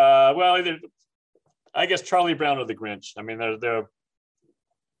 Well, either, I guess Charlie Brown or The Grinch. I mean, they're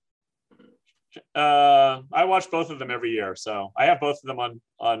I watch both of them every year, so I have both of them on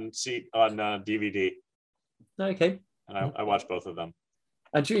DVD. Okay. And I watch both of them.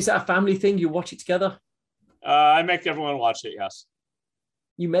 And is that a family thing? You watch it together? I make everyone watch it. Yes.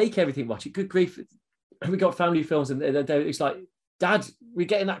 You make everything watch it. Good grief! We got family films, and it's like, Dad, we're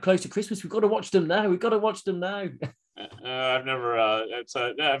getting that close to Christmas. We've got to watch them now. I've never.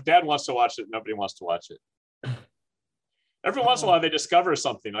 If Dad wants to watch it, nobody wants to watch it. Every once in a while, they discover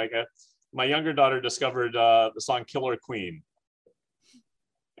something. Like my younger daughter discovered the song "Killer Queen,"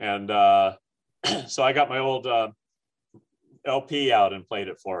 and so I got my old LP out and played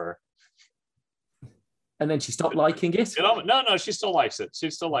it for her. And then she stopped liking it? No, she still likes it.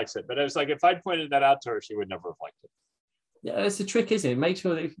 But it was like, if I'd pointed that out to her, she would never have liked it. Yeah, it's a trick, isn't it? Make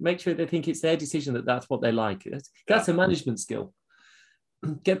sure they think it's their decision, that's what they like. That's a management skill.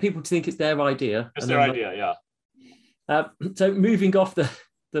 Get people to think it's their idea. It's their idea, yeah. So moving off the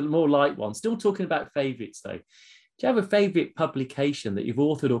more light one, still talking about favourites though. Do you have a favourite publication that you've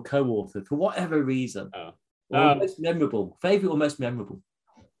authored or co-authored for whatever reason? Most memorable? Favourite or most memorable?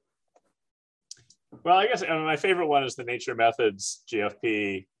 Well, I guess my favorite one is the Nature Methods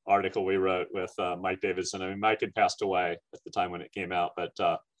GFP article we wrote with Mike Davidson. I mean, Mike had passed away at the time when it came out, but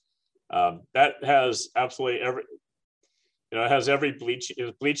that has absolutely it has every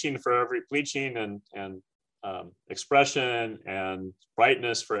bleaching for every bleaching and expression and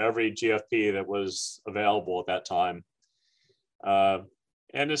brightness for every GFP that was available at that time. And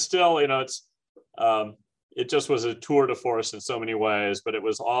it's still, it just was a tour de force in so many ways, but it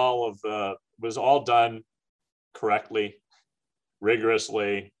was all done correctly,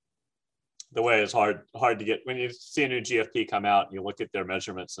 rigorously, the way it's hard to get. When you see a new GFP come out and you look at their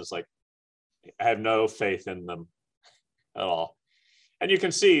measurements, it's like, I have no faith in them at all. And you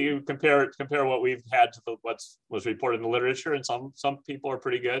can see, you compare what we've had to what was reported in the literature, and some people are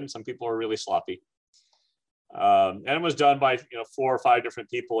pretty good and some people are really sloppy. And it was done by 4 or 5 different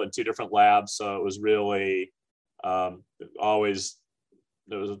people in 2 different labs, so it was really always,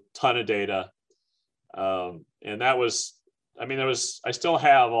 there was a ton of data, and that was, I still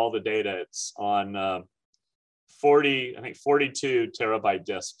have all the data. It's on 42 terabyte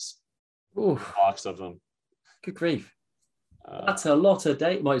disks. Box of them. Good grief. That's a lot of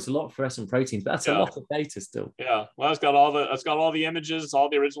data. Well, it's a lot for S and proteins, but that's a lot of data still. Yeah. Well, it's got all the images, all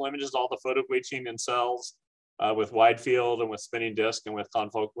the original images, all the photo bleaching in cells, with wide field and with spinning disk and with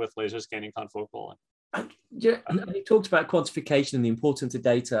laser scanning confocal. And you talked about quantification and the importance of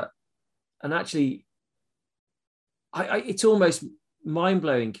data, and actually, it's almost mind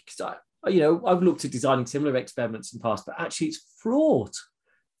blowing because I've looked at designing similar experiments in the past, but actually it's fraught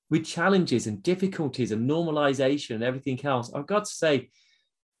with challenges and difficulties and normalization and everything else. I've got to say,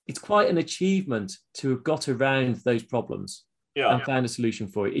 it's quite an achievement to have got around those problems and found a solution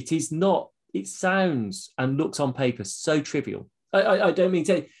for it. It is not, it sounds and looks on paper so trivial. I don't mean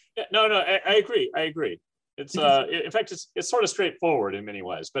to. No, I agree. It's in fact, it's sort of straightforward in many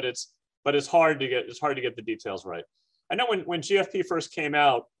ways, but it's hard to get the details right. I know when GFP first came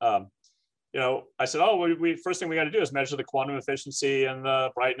out, I said, first thing we got to do is measure the quantum efficiency and the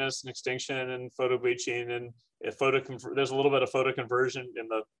brightness and extinction and photo bleaching, and there's a little bit of photo conversion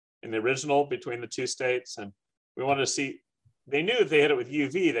in the original between the 2 states, and we wanted to see. They knew if they hit it with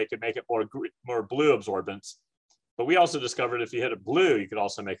UV, they could make it more blue absorbent, but we also discovered if you hit it blue, you could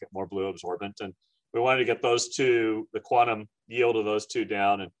also make it more blue absorbent, and we wanted to get those 2, the quantum yield of those 2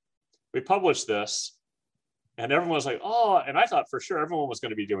 down, and we published this, and everyone was like, oh, and I thought for sure everyone was going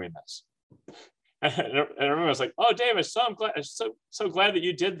to be doing this. And everyone was like, "Oh, Dave, I'm so glad that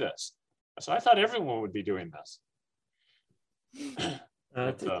you did this." So I thought everyone would be doing this.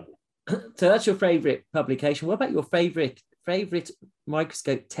 So that's your favorite publication. What about your favorite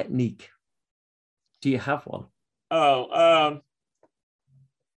microscope technique? Do you have one? Oh,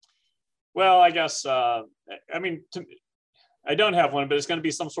 well, I guess, I mean, I don't have one, but it's going to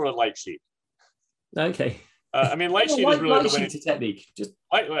be some sort of light sheet. Okay. I mean, light sheet light, is really light the winning technique. Just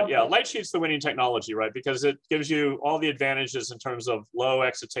light sheet's the winning technology, right? Because it gives you all the advantages in terms of low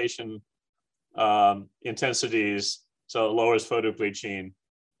excitation intensities, so it lowers photobleaching,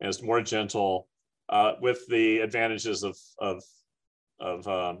 and it's more gentle, with the advantages of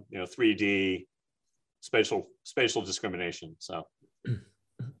 3D spatial discrimination. So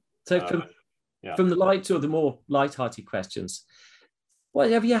from the light to the more light-hearted questions, what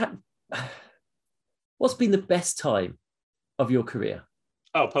have you had? What's been the best time of your career?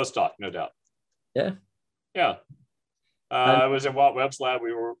 Oh, postdoc, no doubt. Yeah. Yeah. I was in Walt Webb's lab.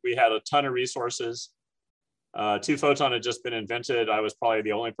 We had a ton of resources. 2-photon had just been invented. I was probably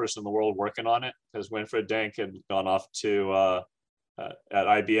the only person in the world working on it, because Winfried Denk had gone off to at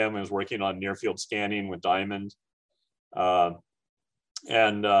IBM and was working on near field scanning with Diamond.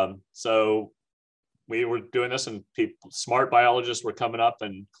 So we were doing this, and smart biologists were coming up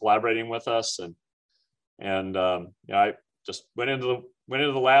and collaborating with us. And I just went into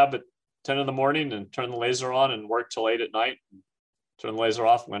the lab at 10 in the morning and turned the laser on and worked till 8 at night. Turned the laser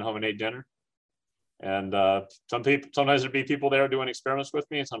off, went home and ate dinner. And sometimes there'd be people there doing experiments with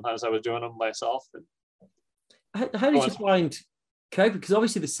me, and sometimes I was doing them myself. How did you find coping? Because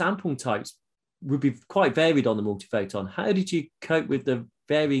obviously the sample types would be quite varied on the multiphoton. How did you cope with the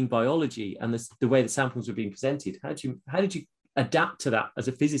varying biology and the way the samples were being presented? How did you adapt to that as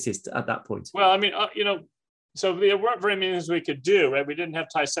a physicist at that point? Well, I mean, so there weren't very many things we could do, right? We didn't have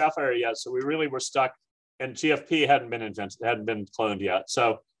Ti Sapphire yet, so we really were stuck, and GFP hadn't been cloned yet.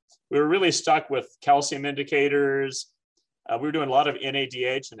 So we were really stuck with calcium indicators. We were doing a lot of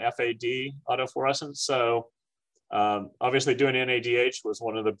NADH and FAD autofluorescence. So obviously doing NADH was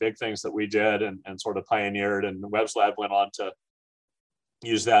one of the big things that we did and sort of pioneered, and Webb's lab went on to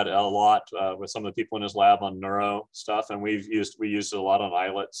use that a lot with some of the people in his lab on neuro stuff. And we used it a lot on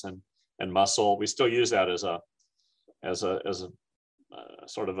islets and muscle. We still use that as a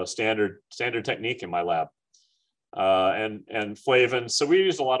sort of a standard technique in my lab. And flavins. So we were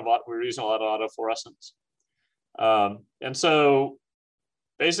using a lot of autofluorescence. And so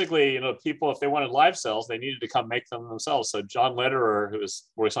basically, people, if they wanted live cells, they needed to come make them themselves. So John Lederer, who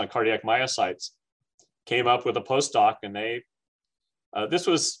works on cardiac myocytes, came up with a postdoc, and this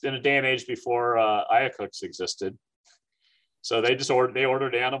was in a day and age before iACUCs existed. So they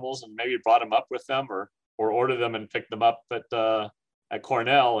ordered animals and maybe brought them up with them, or ordered them and picked them up at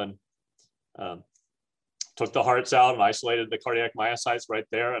Cornell, and took the hearts out and isolated the cardiac myocytes right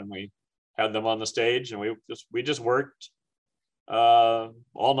there, and we had them on the stage, and we just worked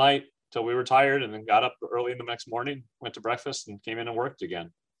all night till we were tired, and then got up early in the next morning, went to breakfast, and came in and worked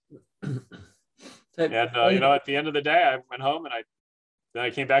again. And at the end of the day, I went home, and then I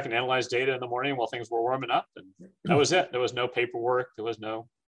came back and analyzed data in the morning while things were warming up, and that was it. There was no paperwork.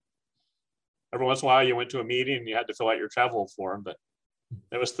 Every once in a while you went to a meeting and you had to fill out your travel form, but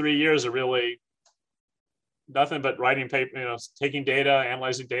it was 3 years of really nothing but writing paper, taking data,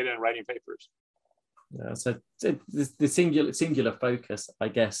 analyzing data, and writing papers. Yeah, so the singular focus, I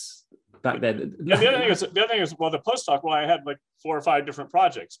guess, back then. Yeah, the other thing is, well, the postdoc, I had like 4 or 5 different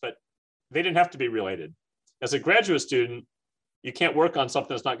projects, but they didn't have to be related. As a graduate student, you can't work on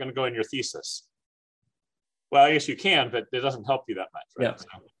something that's not going to go in your thesis. Well, I guess you can, but it doesn't help you that much, right? Yeah. So,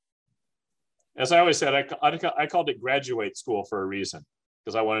 as I always said, I called it graduate school for a reason,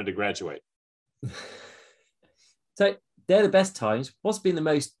 because I wanted to graduate. So they're the best times. What's been the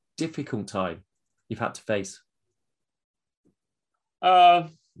most difficult time you've had to face? Well,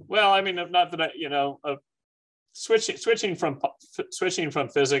 I mean, not that switching from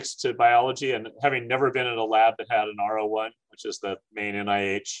physics to biology, and having never been in a lab that had an R01, which is the main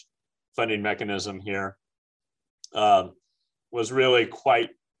NIH funding mechanism here, was really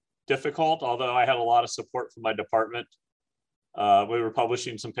quite difficult. Although I had a lot of support from my department. We were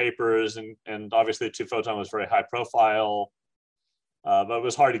publishing some papers, and obviously 2-photon was very high profile, but it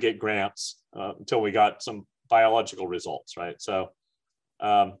was hard to get grants until we got some biological results, right? So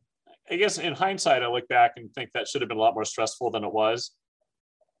I guess in hindsight, I look back and think that should have been a lot more stressful than it was.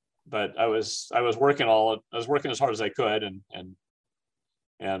 But I was working as hard as I could, and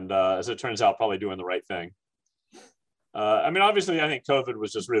as it turns out, probably doing the right thing. I mean, obviously, I think COVID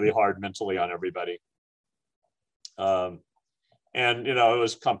was just really hard mentally on everybody. And it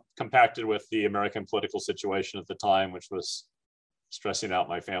was compacted with the American political situation at the time, which was stressing out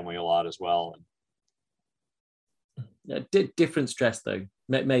my family a lot as well. different stress though,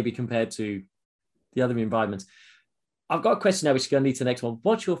 maybe compared to the other environments. I've got a question now, which is going to lead to the next one.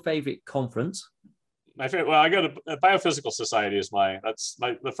 What's your favorite conference? My favorite, well, I go to Biophysical Society is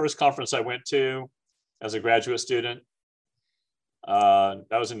the first conference I went to as a graduate student. That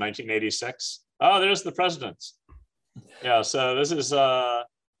was in 1986. Oh, there's the presidents. Yeah, so this is so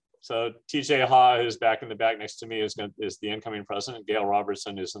TJ Ha, who's back in the back next to me, is the incoming president. Gail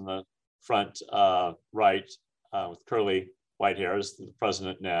Robertson is in the front right with curly white hair, is the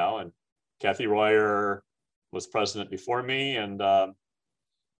president now, and Kathy Royer was president before me, and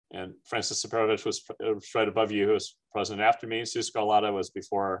Francis Separovich was right above you, who was president after me. Sue Scarlatta was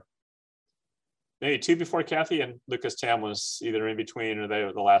before, maybe two before Kathy, and Lucas Tam was either in between or they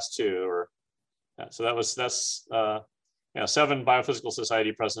were the last two. Or so that's 7 Biophysical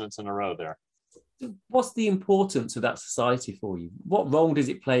Society presidents in a row there. What's the importance of that society for you? What role does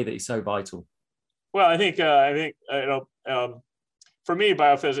it play that is so vital? Well, I think for me,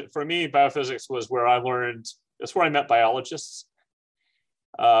 biophysics was where I learned. That's where I met biologists.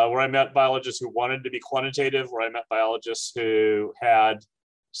 Where I met biologists who wanted to be quantitative, where I met biologists who had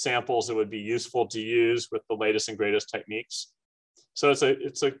samples that would be useful to use with the latest and greatest techniques. So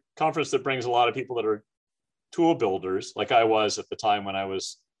it's a conference that brings a lot of people that are tool builders, like I was at the time when I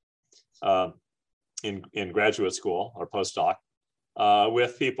was in graduate school or postdoc,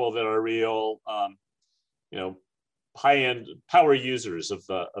 with people that are real, high-end power users of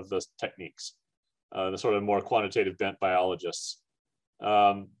the techniques, the sort of more quantitative bent biologists.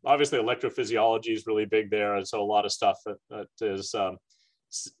 Obviously, electrophysiology is really big there, and so a lot of stuff that is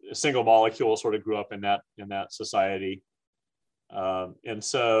single molecule sort of grew up in that society, and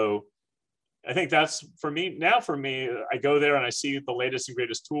so I think that's for me. Now, for me, I go there and I see the latest and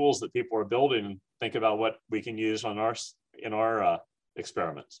greatest tools that people are building, and think about what we can use in our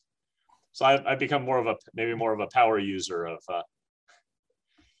experiments. So I become maybe more of a power user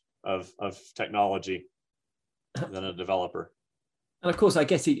of technology than a developer. And of course, I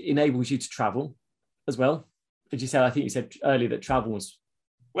guess it enables you to travel as well. As you said, I think you said earlier that travel was.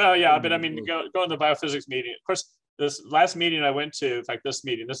 Well, yeah, but I mean, go in the biophysics meeting. Of course, this last meeting I went to, in fact, this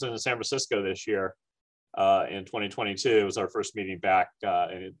is in San Francisco this year, in 2022. It was our first meeting back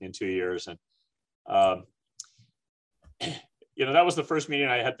in 2 years, and that was the first meeting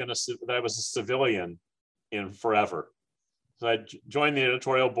I had that I was a civilian in forever. So I joined the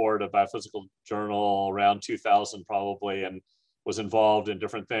editorial board of Biophysical Journal around 2000 probably, and was involved in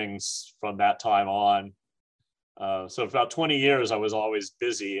different things from that time on. So for about 20 years, I was always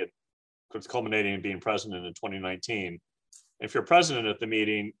busy, and culminating in being president in 2019. If you're president at the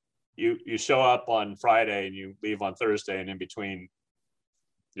meeting, you show up on Friday and you leave on Thursday, and in between,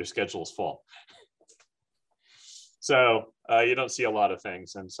 your schedule is full. So you don't see a lot of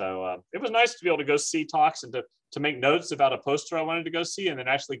things. And so it was nice to be able to go see talks and to make notes about a poster I wanted to go see, and then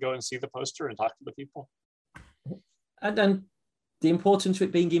actually go and see the poster and talk to the people. And then the importance of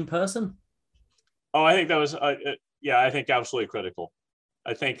it being in person? Oh, I think that was, I think absolutely critical.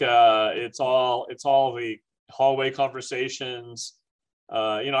 I think it's all the hallway conversations.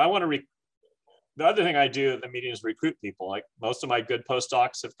 I want to, the other thing I do at the meeting is recruit people. Like most of my good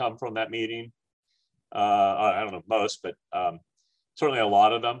postdocs have come from that meeting. I don't know most, but certainly a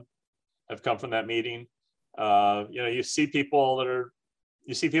lot of them have come from that meeting. You see people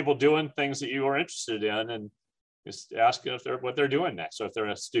doing things that you are interested in, and just ask what they're doing next. So if they're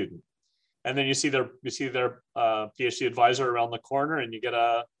a student, and then you see their PhD advisor around the corner, and you get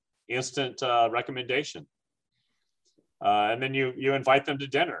a instant recommendation. And then you invite them to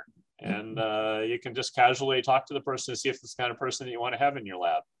dinner, and you can just casually talk to the person to see if it's the kind of person that you want to have in your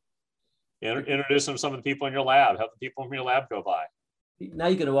lab. Introduce them to some of the people in your lab, have the people from your lab go by. Now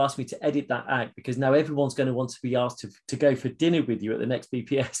you're going to ask me to edit that out, because now everyone's going to want to be asked to go for dinner with you at the next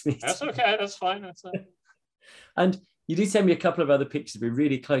BPS meeting. That's okay. That's fine. And you did send me a couple of other pictures. We're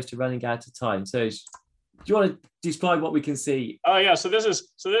really close to running out of time. So do you want to describe what we can see? Oh yeah. So this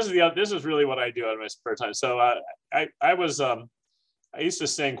is really what I do in my spare time. So I used to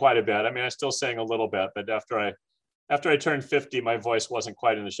sing quite a bit. I mean, I still sing a little bit, but after I turned 50, my voice wasn't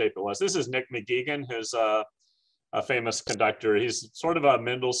quite in the shape it was. This is Nick McGeegan, who's a famous conductor. He's sort of a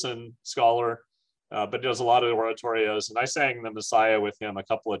Mendelssohn scholar, but does a lot of oratorios. And I sang the Messiah with him a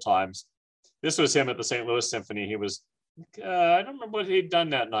couple of times. This was him at the St. Louis Symphony. He was, I don't remember what he'd done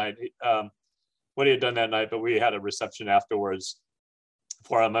that night, but we had a reception afterwards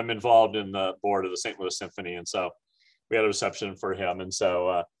for him. I'm involved in the board of the St. Louis Symphony, and so we had a reception for him. And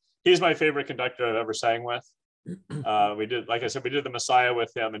so he's my favorite conductor I've ever sang with. We did the Messiah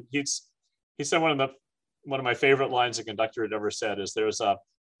with him, and he said one of my favorite lines a conductor had ever said is there's a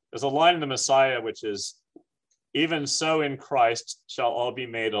line in the Messiah which is even so in Christ shall all be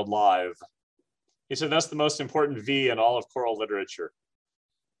made alive. He said that's the most important V in all of choral literature,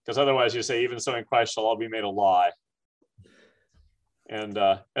 because otherwise you say, even so in Christ shall all be made a lie. And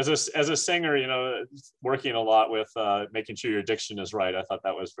as a singer, you know, working a lot with making sure your diction is right, I thought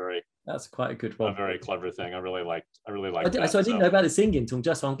that was that's quite a good one. A very clever thing. I really liked that. So I didn't know about the singing tongue,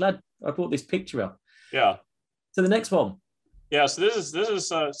 so I'm glad I brought this picture up. Yeah. So the next one. Yeah. So this is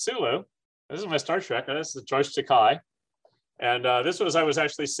Sulu. This is my Star Trek. This is George Takei. And this was, I was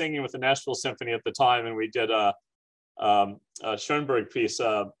actually singing with the Nashville Symphony at the time, and we did a Schoenberg piece,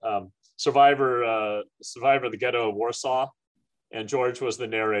 Survivor of the Ghetto of Warsaw. And George was the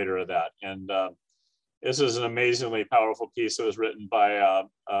narrator of that. And this is an amazingly powerful piece. It was written by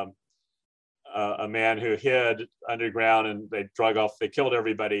a man who hid underground, and they killed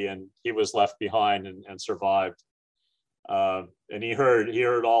everybody, and he was left behind and survived. And he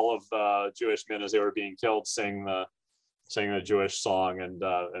heard all of the Jewish men as they were being killed sing the Jewish song, and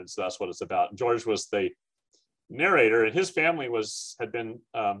so that's what it's about. And George was the narrator, and his family had been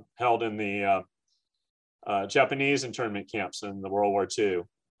held in the Japanese internment camps in the World War II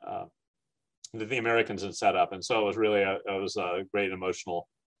that the Americans had set up, and so it was really a great emotional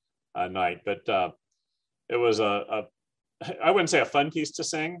night. But it was I wouldn't say a fun piece to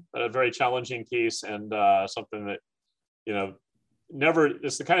sing, but a very challenging piece, and something that, you know,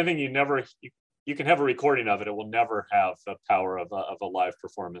 it's the kind of thing you can have a recording of it. It will never have the power of a live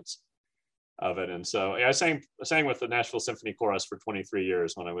performance of it. And so I sang with the Nashville Symphony Chorus for 23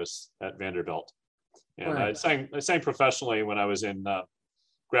 years when I was at Vanderbilt. And right. I sang professionally when I was in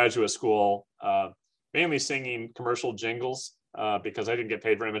graduate school, mainly singing commercial jingles because I didn't get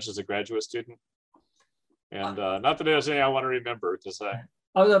paid very much as a graduate student. And not that there's anything I want to remember, because I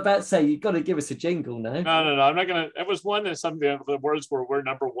was about to say, you've got to give us a jingle now. No. I'm not going to. It was one that some of the words were, we're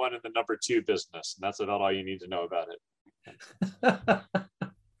number one in the number two business. And that's about all you need to know about it.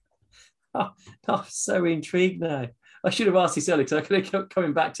 I'm so intrigued now. I should have asked this earlier, because I could have kept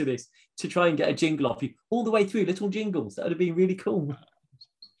coming back to this to try and get a jingle off you all the way through, little jingles. That would have been really cool.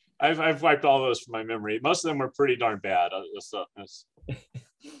 I've wiped all those from my memory. Most of them were pretty darn bad.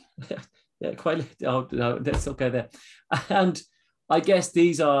 Yeah, quite. Oh, no, let's not go there. And I guess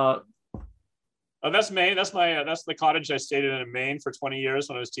these are. Oh, that's Maine. That's the cottage I stayed in Maine for 20 years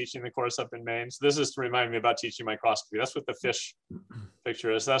when I was teaching the course up in Maine. So this is to remind me about teaching microscopy. That's what the fish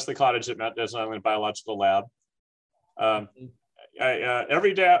picture is. That's the cottage at Mount Desert Island Biological Lab.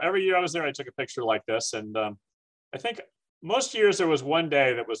 Every year I was there, I took a picture like this, and I think most years there was one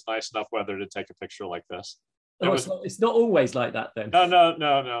day that was nice enough weather to take a picture like this. It's not always like that then.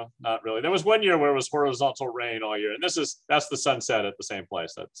 No, not really. There was one year where it was horizontal rain all year, and that's the sunset at the same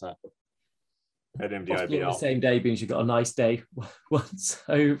place. That's at MDIBL. The same day means you've got a nice day once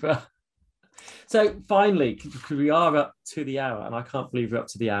over. So finally, because we are up to the hour, and I can't believe we're up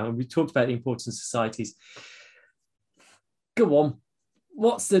to the hour, and we talked about the importance of societies. Go on.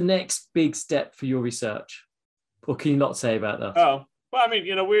 What's the next big step for your research? Or can you not say about that? Oh, well, I mean,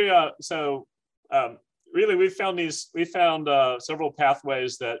 you know, really, we found several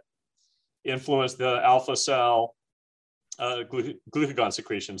pathways that influence the alpha cell glucagon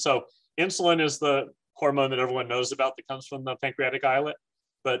secretion. So insulin is the hormone that everyone knows about that comes from the pancreatic islet,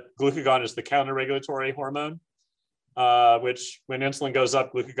 but glucagon is the counter-regulatory hormone, which when insulin goes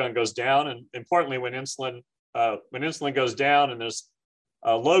up, glucagon goes down. And importantly, when insulin goes down and there's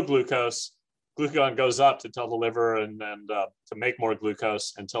low glucose, glucagon goes up to tell the liver and to make more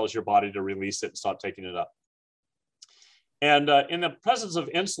glucose, and tells your body to release it and stop taking it up. And in the presence of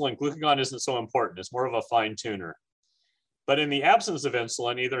insulin, glucagon isn't so important. It's more of a fine tuner. But in the absence of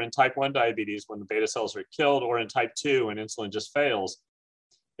insulin, either in type 1 diabetes when the beta cells are killed, or in type 2 when insulin just fails,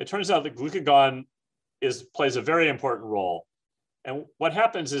 it turns out that glucagon plays a very important role. And what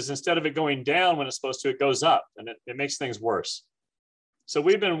happens is, instead of it going down when it's supposed to, it goes up, and it makes things worse. So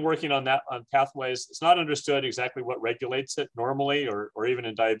we've been working on pathways. It's not understood exactly what regulates it normally, or even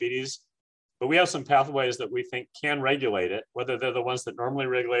in diabetes, but we have some pathways that we think can regulate it, whether they're the ones that normally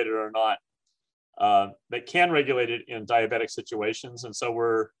regulate it or not, that can regulate it in diabetic situations. And so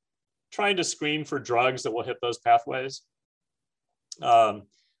we're trying to screen for drugs that will hit those pathways.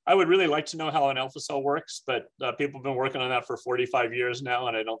 I would really like to know how an alpha cell works, but people have been working on that for 45 years now,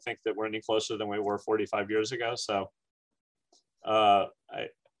 and I don't think that we're any closer than we were 45 years ago. So I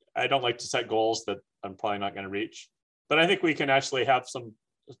don't like to set goals that I'm probably not going to reach, but I think we can actually have some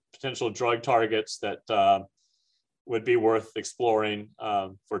potential drug targets that would be worth exploring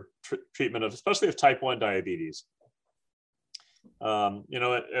for treatment of, especially of type 1 diabetes. You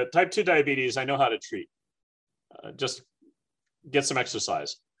know, at type 2 diabetes, I know how to treat. Just get some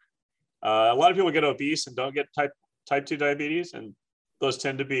exercise. A lot of people get obese and don't get type 2 diabetes, and those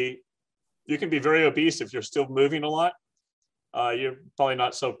tend to be, you can be very obese if you're still moving a lot. You're probably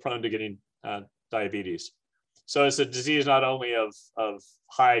not so prone to getting diabetes. So it's a disease not only of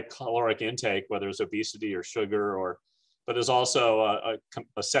high caloric intake, whether it's obesity or sugar, but there's also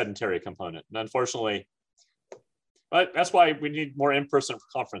a sedentary component. And unfortunately, but that's why we need more in-person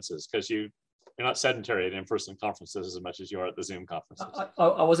conferences, because you're not sedentary at in-person conferences as much as you are at the Zoom conferences.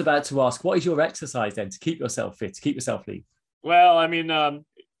 I was about to ask, what is your exercise then to keep yourself fit, to keep yourself lean? Well, I mean,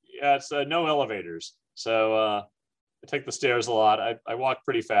 it's no elevators. So I take the stairs a lot. I walk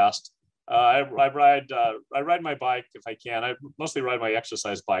pretty fast. I ride my bike if I can. I mostly ride my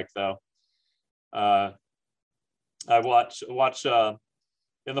exercise bike though. I watch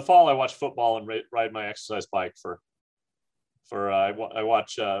in the fall. I watch football and ride my exercise bike I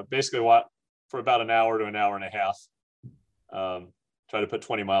watch basically for about an hour to an hour and a half. Try to put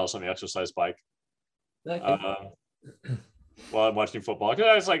 20 miles on the exercise bike. Okay. While I'm watching football,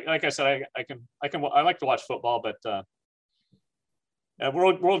 because like I said, I like to watch football, but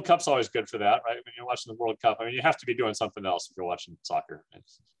World Cup's always good for that, right? When you're watching the World Cup, I mean, you have to be doing something else if you're watching soccer.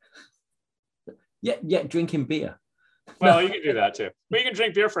 Yeah, drinking beer. Well, you can do that too. But you can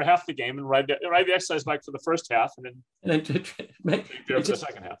drink beer for half the game and ride the exercise bike for the first half, and then drink beer for the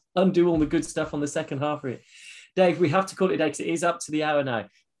second half. Undo all the good stuff on the second half of it. Dave, we have to call it a day because it is up to the hour now.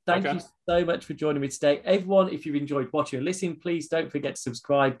 Thank you so much for joining me today. Everyone, if you've enjoyed watching or listening, please don't forget to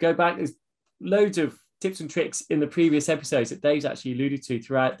subscribe. Go back. There's loads of tips and tricks in the previous episodes that Dave's actually alluded to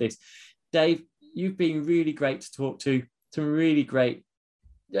throughout this. Dave, you've been really great to talk to. Some really great,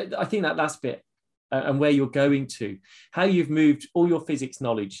 I think that last bit and where you're going to, how you've moved all your physics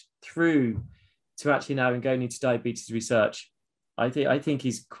knowledge through to actually now and going into diabetes research, I think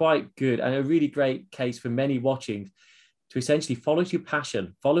is quite good and a really great case for many watching to essentially follow your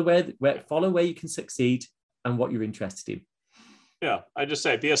passion, follow where you can succeed and what you're interested in. Yeah, I just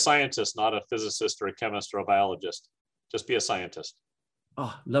say, be a scientist, not a physicist or a chemist or a biologist. Just be a scientist.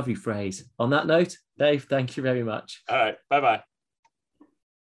 Oh, lovely phrase. On that note, Dave, thank you very much. All right, bye-bye.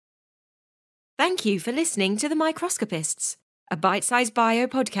 Thank you for listening to The Microscopists, a bite-sized bio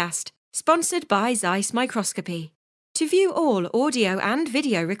podcast sponsored by Zeiss Microscopy. To view all audio and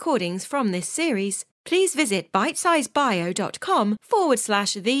video recordings from this series, please visit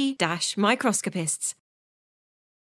bitesizebio.com/the-microscopists.